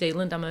in New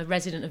Zealand. I'm a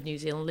resident of New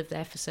Zealand, lived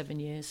there for 7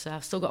 years, so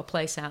I've still got a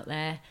place out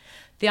there.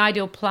 The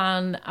ideal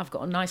plan, I've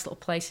got a nice little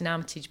place in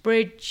Armitage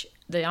Bridge.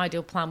 The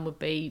ideal plan would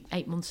be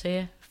 8 months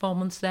here, 4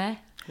 months there.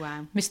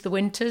 Wow. Miss the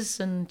winters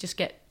and just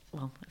get,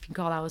 well, if you can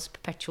call ours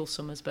perpetual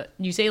summers, but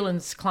New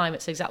Zealand's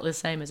climate's exactly the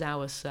same as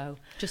ours, so...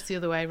 Just the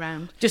other way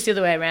around. Just the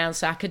other way around,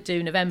 so I could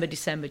do November,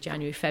 December,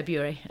 January,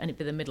 February, and it'd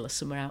be the middle of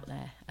summer out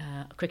there.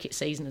 Cricket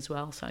season as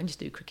well, so I can just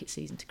do cricket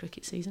season to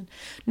cricket season.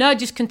 No,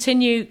 just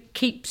continue,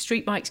 keep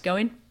street bikes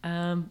going.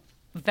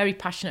 Very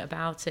passionate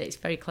about it, it's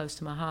very close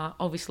to my heart.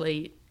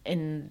 Obviously,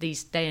 in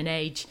these day and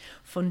age,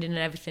 funding and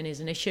everything is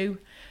an issue,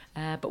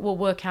 but we'll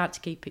work hard to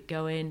keep it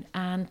going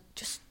and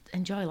just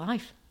enjoy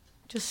life.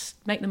 Just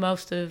make the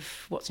most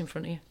of what's in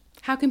front of you.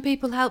 How can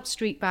people help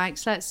street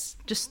bikes? Let's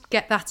just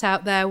get that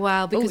out there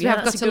because we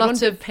have got a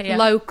lot of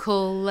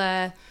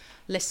local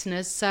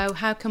listeners. So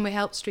how can we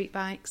help street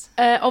bikes?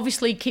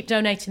 Obviously, keep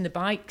donating the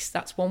bikes.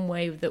 That's one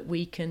way that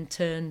we can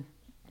turn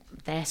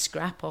their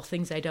scrap or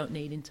things they don't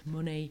need into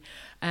money.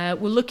 We're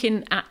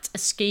looking at a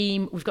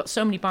scheme. We've got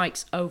so many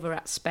bikes over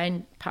at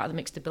Spen, part of the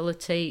Mixed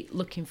Ability,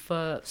 looking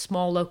for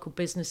small local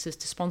businesses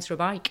to sponsor a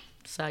bike.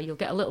 So you'll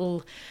get a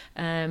little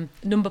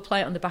number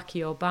plate on the back of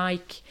your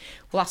bike.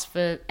 We'll ask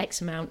for X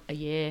amount a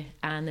year,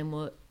 and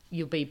then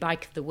you'll be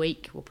Bike of the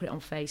Week. We'll put it on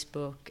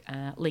Facebook,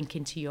 link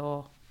into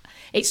your...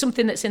 It's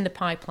something that's in the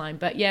pipeline.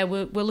 But yeah,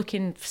 we're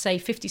looking for, say,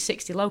 50,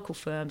 60 local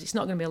firms. It's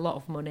not going to be a lot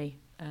of money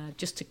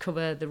just to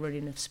cover the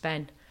running of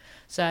Spen.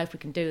 So if we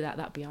can do that,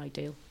 that'd be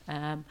ideal.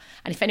 And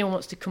if anyone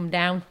wants to come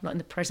down, not in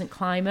the present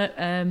climate,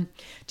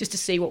 just to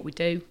see what we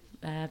do,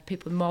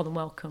 people are more than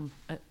welcome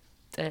at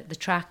the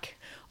track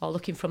or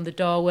looking from the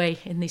doorway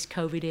in this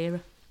COVID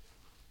era.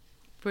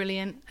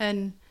 Brilliant.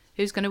 And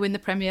who's going to win the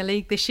Premier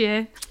League this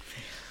year?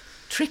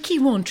 Tricky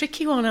one.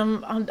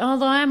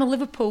 Although I am a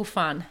Liverpool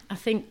fan, I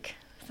think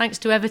thanks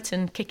to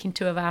Everton kicking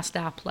 2 of our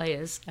star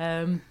players,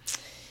 I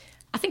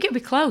think it'll be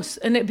close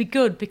and it'll be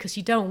good because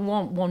you don't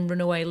want one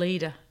runaway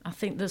leader. I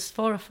think there's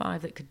 4 or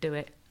 5 that could do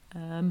it.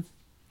 I've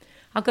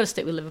got to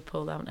stick with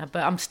Liverpool, haven't I?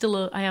 But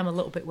I am a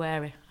little bit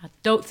wary. I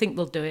don't think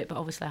they'll do it, but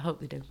obviously I hope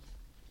they do.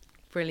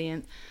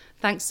 Brilliant.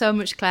 Thanks so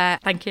much, Claire.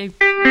 Thank you.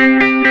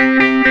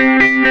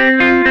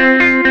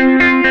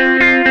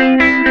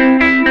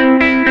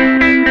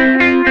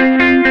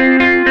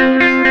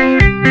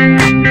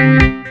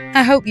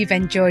 I hope you've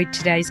enjoyed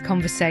today's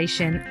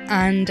conversation,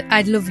 and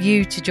I'd love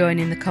you to join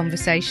in the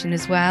conversation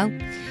as well.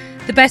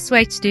 The best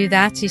way to do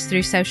that is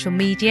through social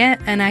media,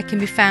 and I can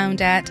be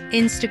found at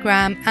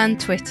Instagram and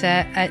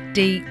Twitter at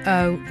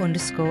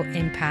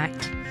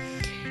 @do_impact.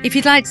 If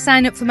you'd like to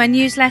sign up for my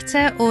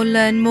newsletter or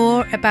learn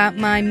more about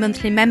my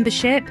monthly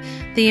membership,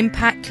 the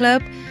Impact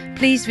Club,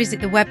 please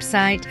visit the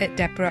website at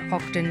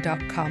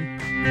deborahogden.com.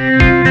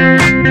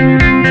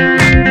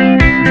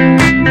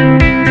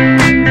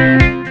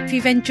 If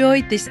you've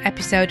enjoyed this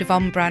episode of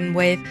On Brand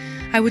With,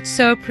 I would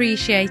so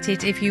appreciate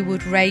it if you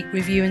would rate,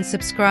 review and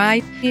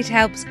subscribe. It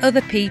helps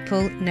other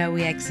people know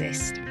we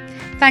exist.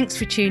 Thanks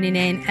for tuning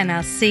in, and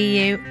I'll see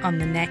you on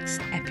the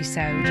next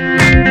episode.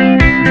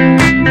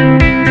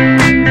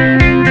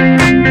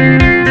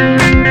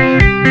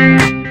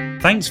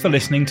 Thanks for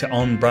listening to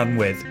On Brand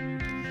With.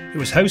 It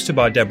was hosted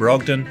by Deborah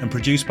Ogden and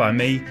produced by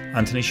me,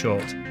 Anthony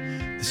Short.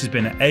 This has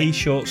been an A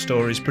Short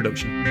Stories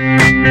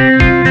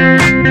production.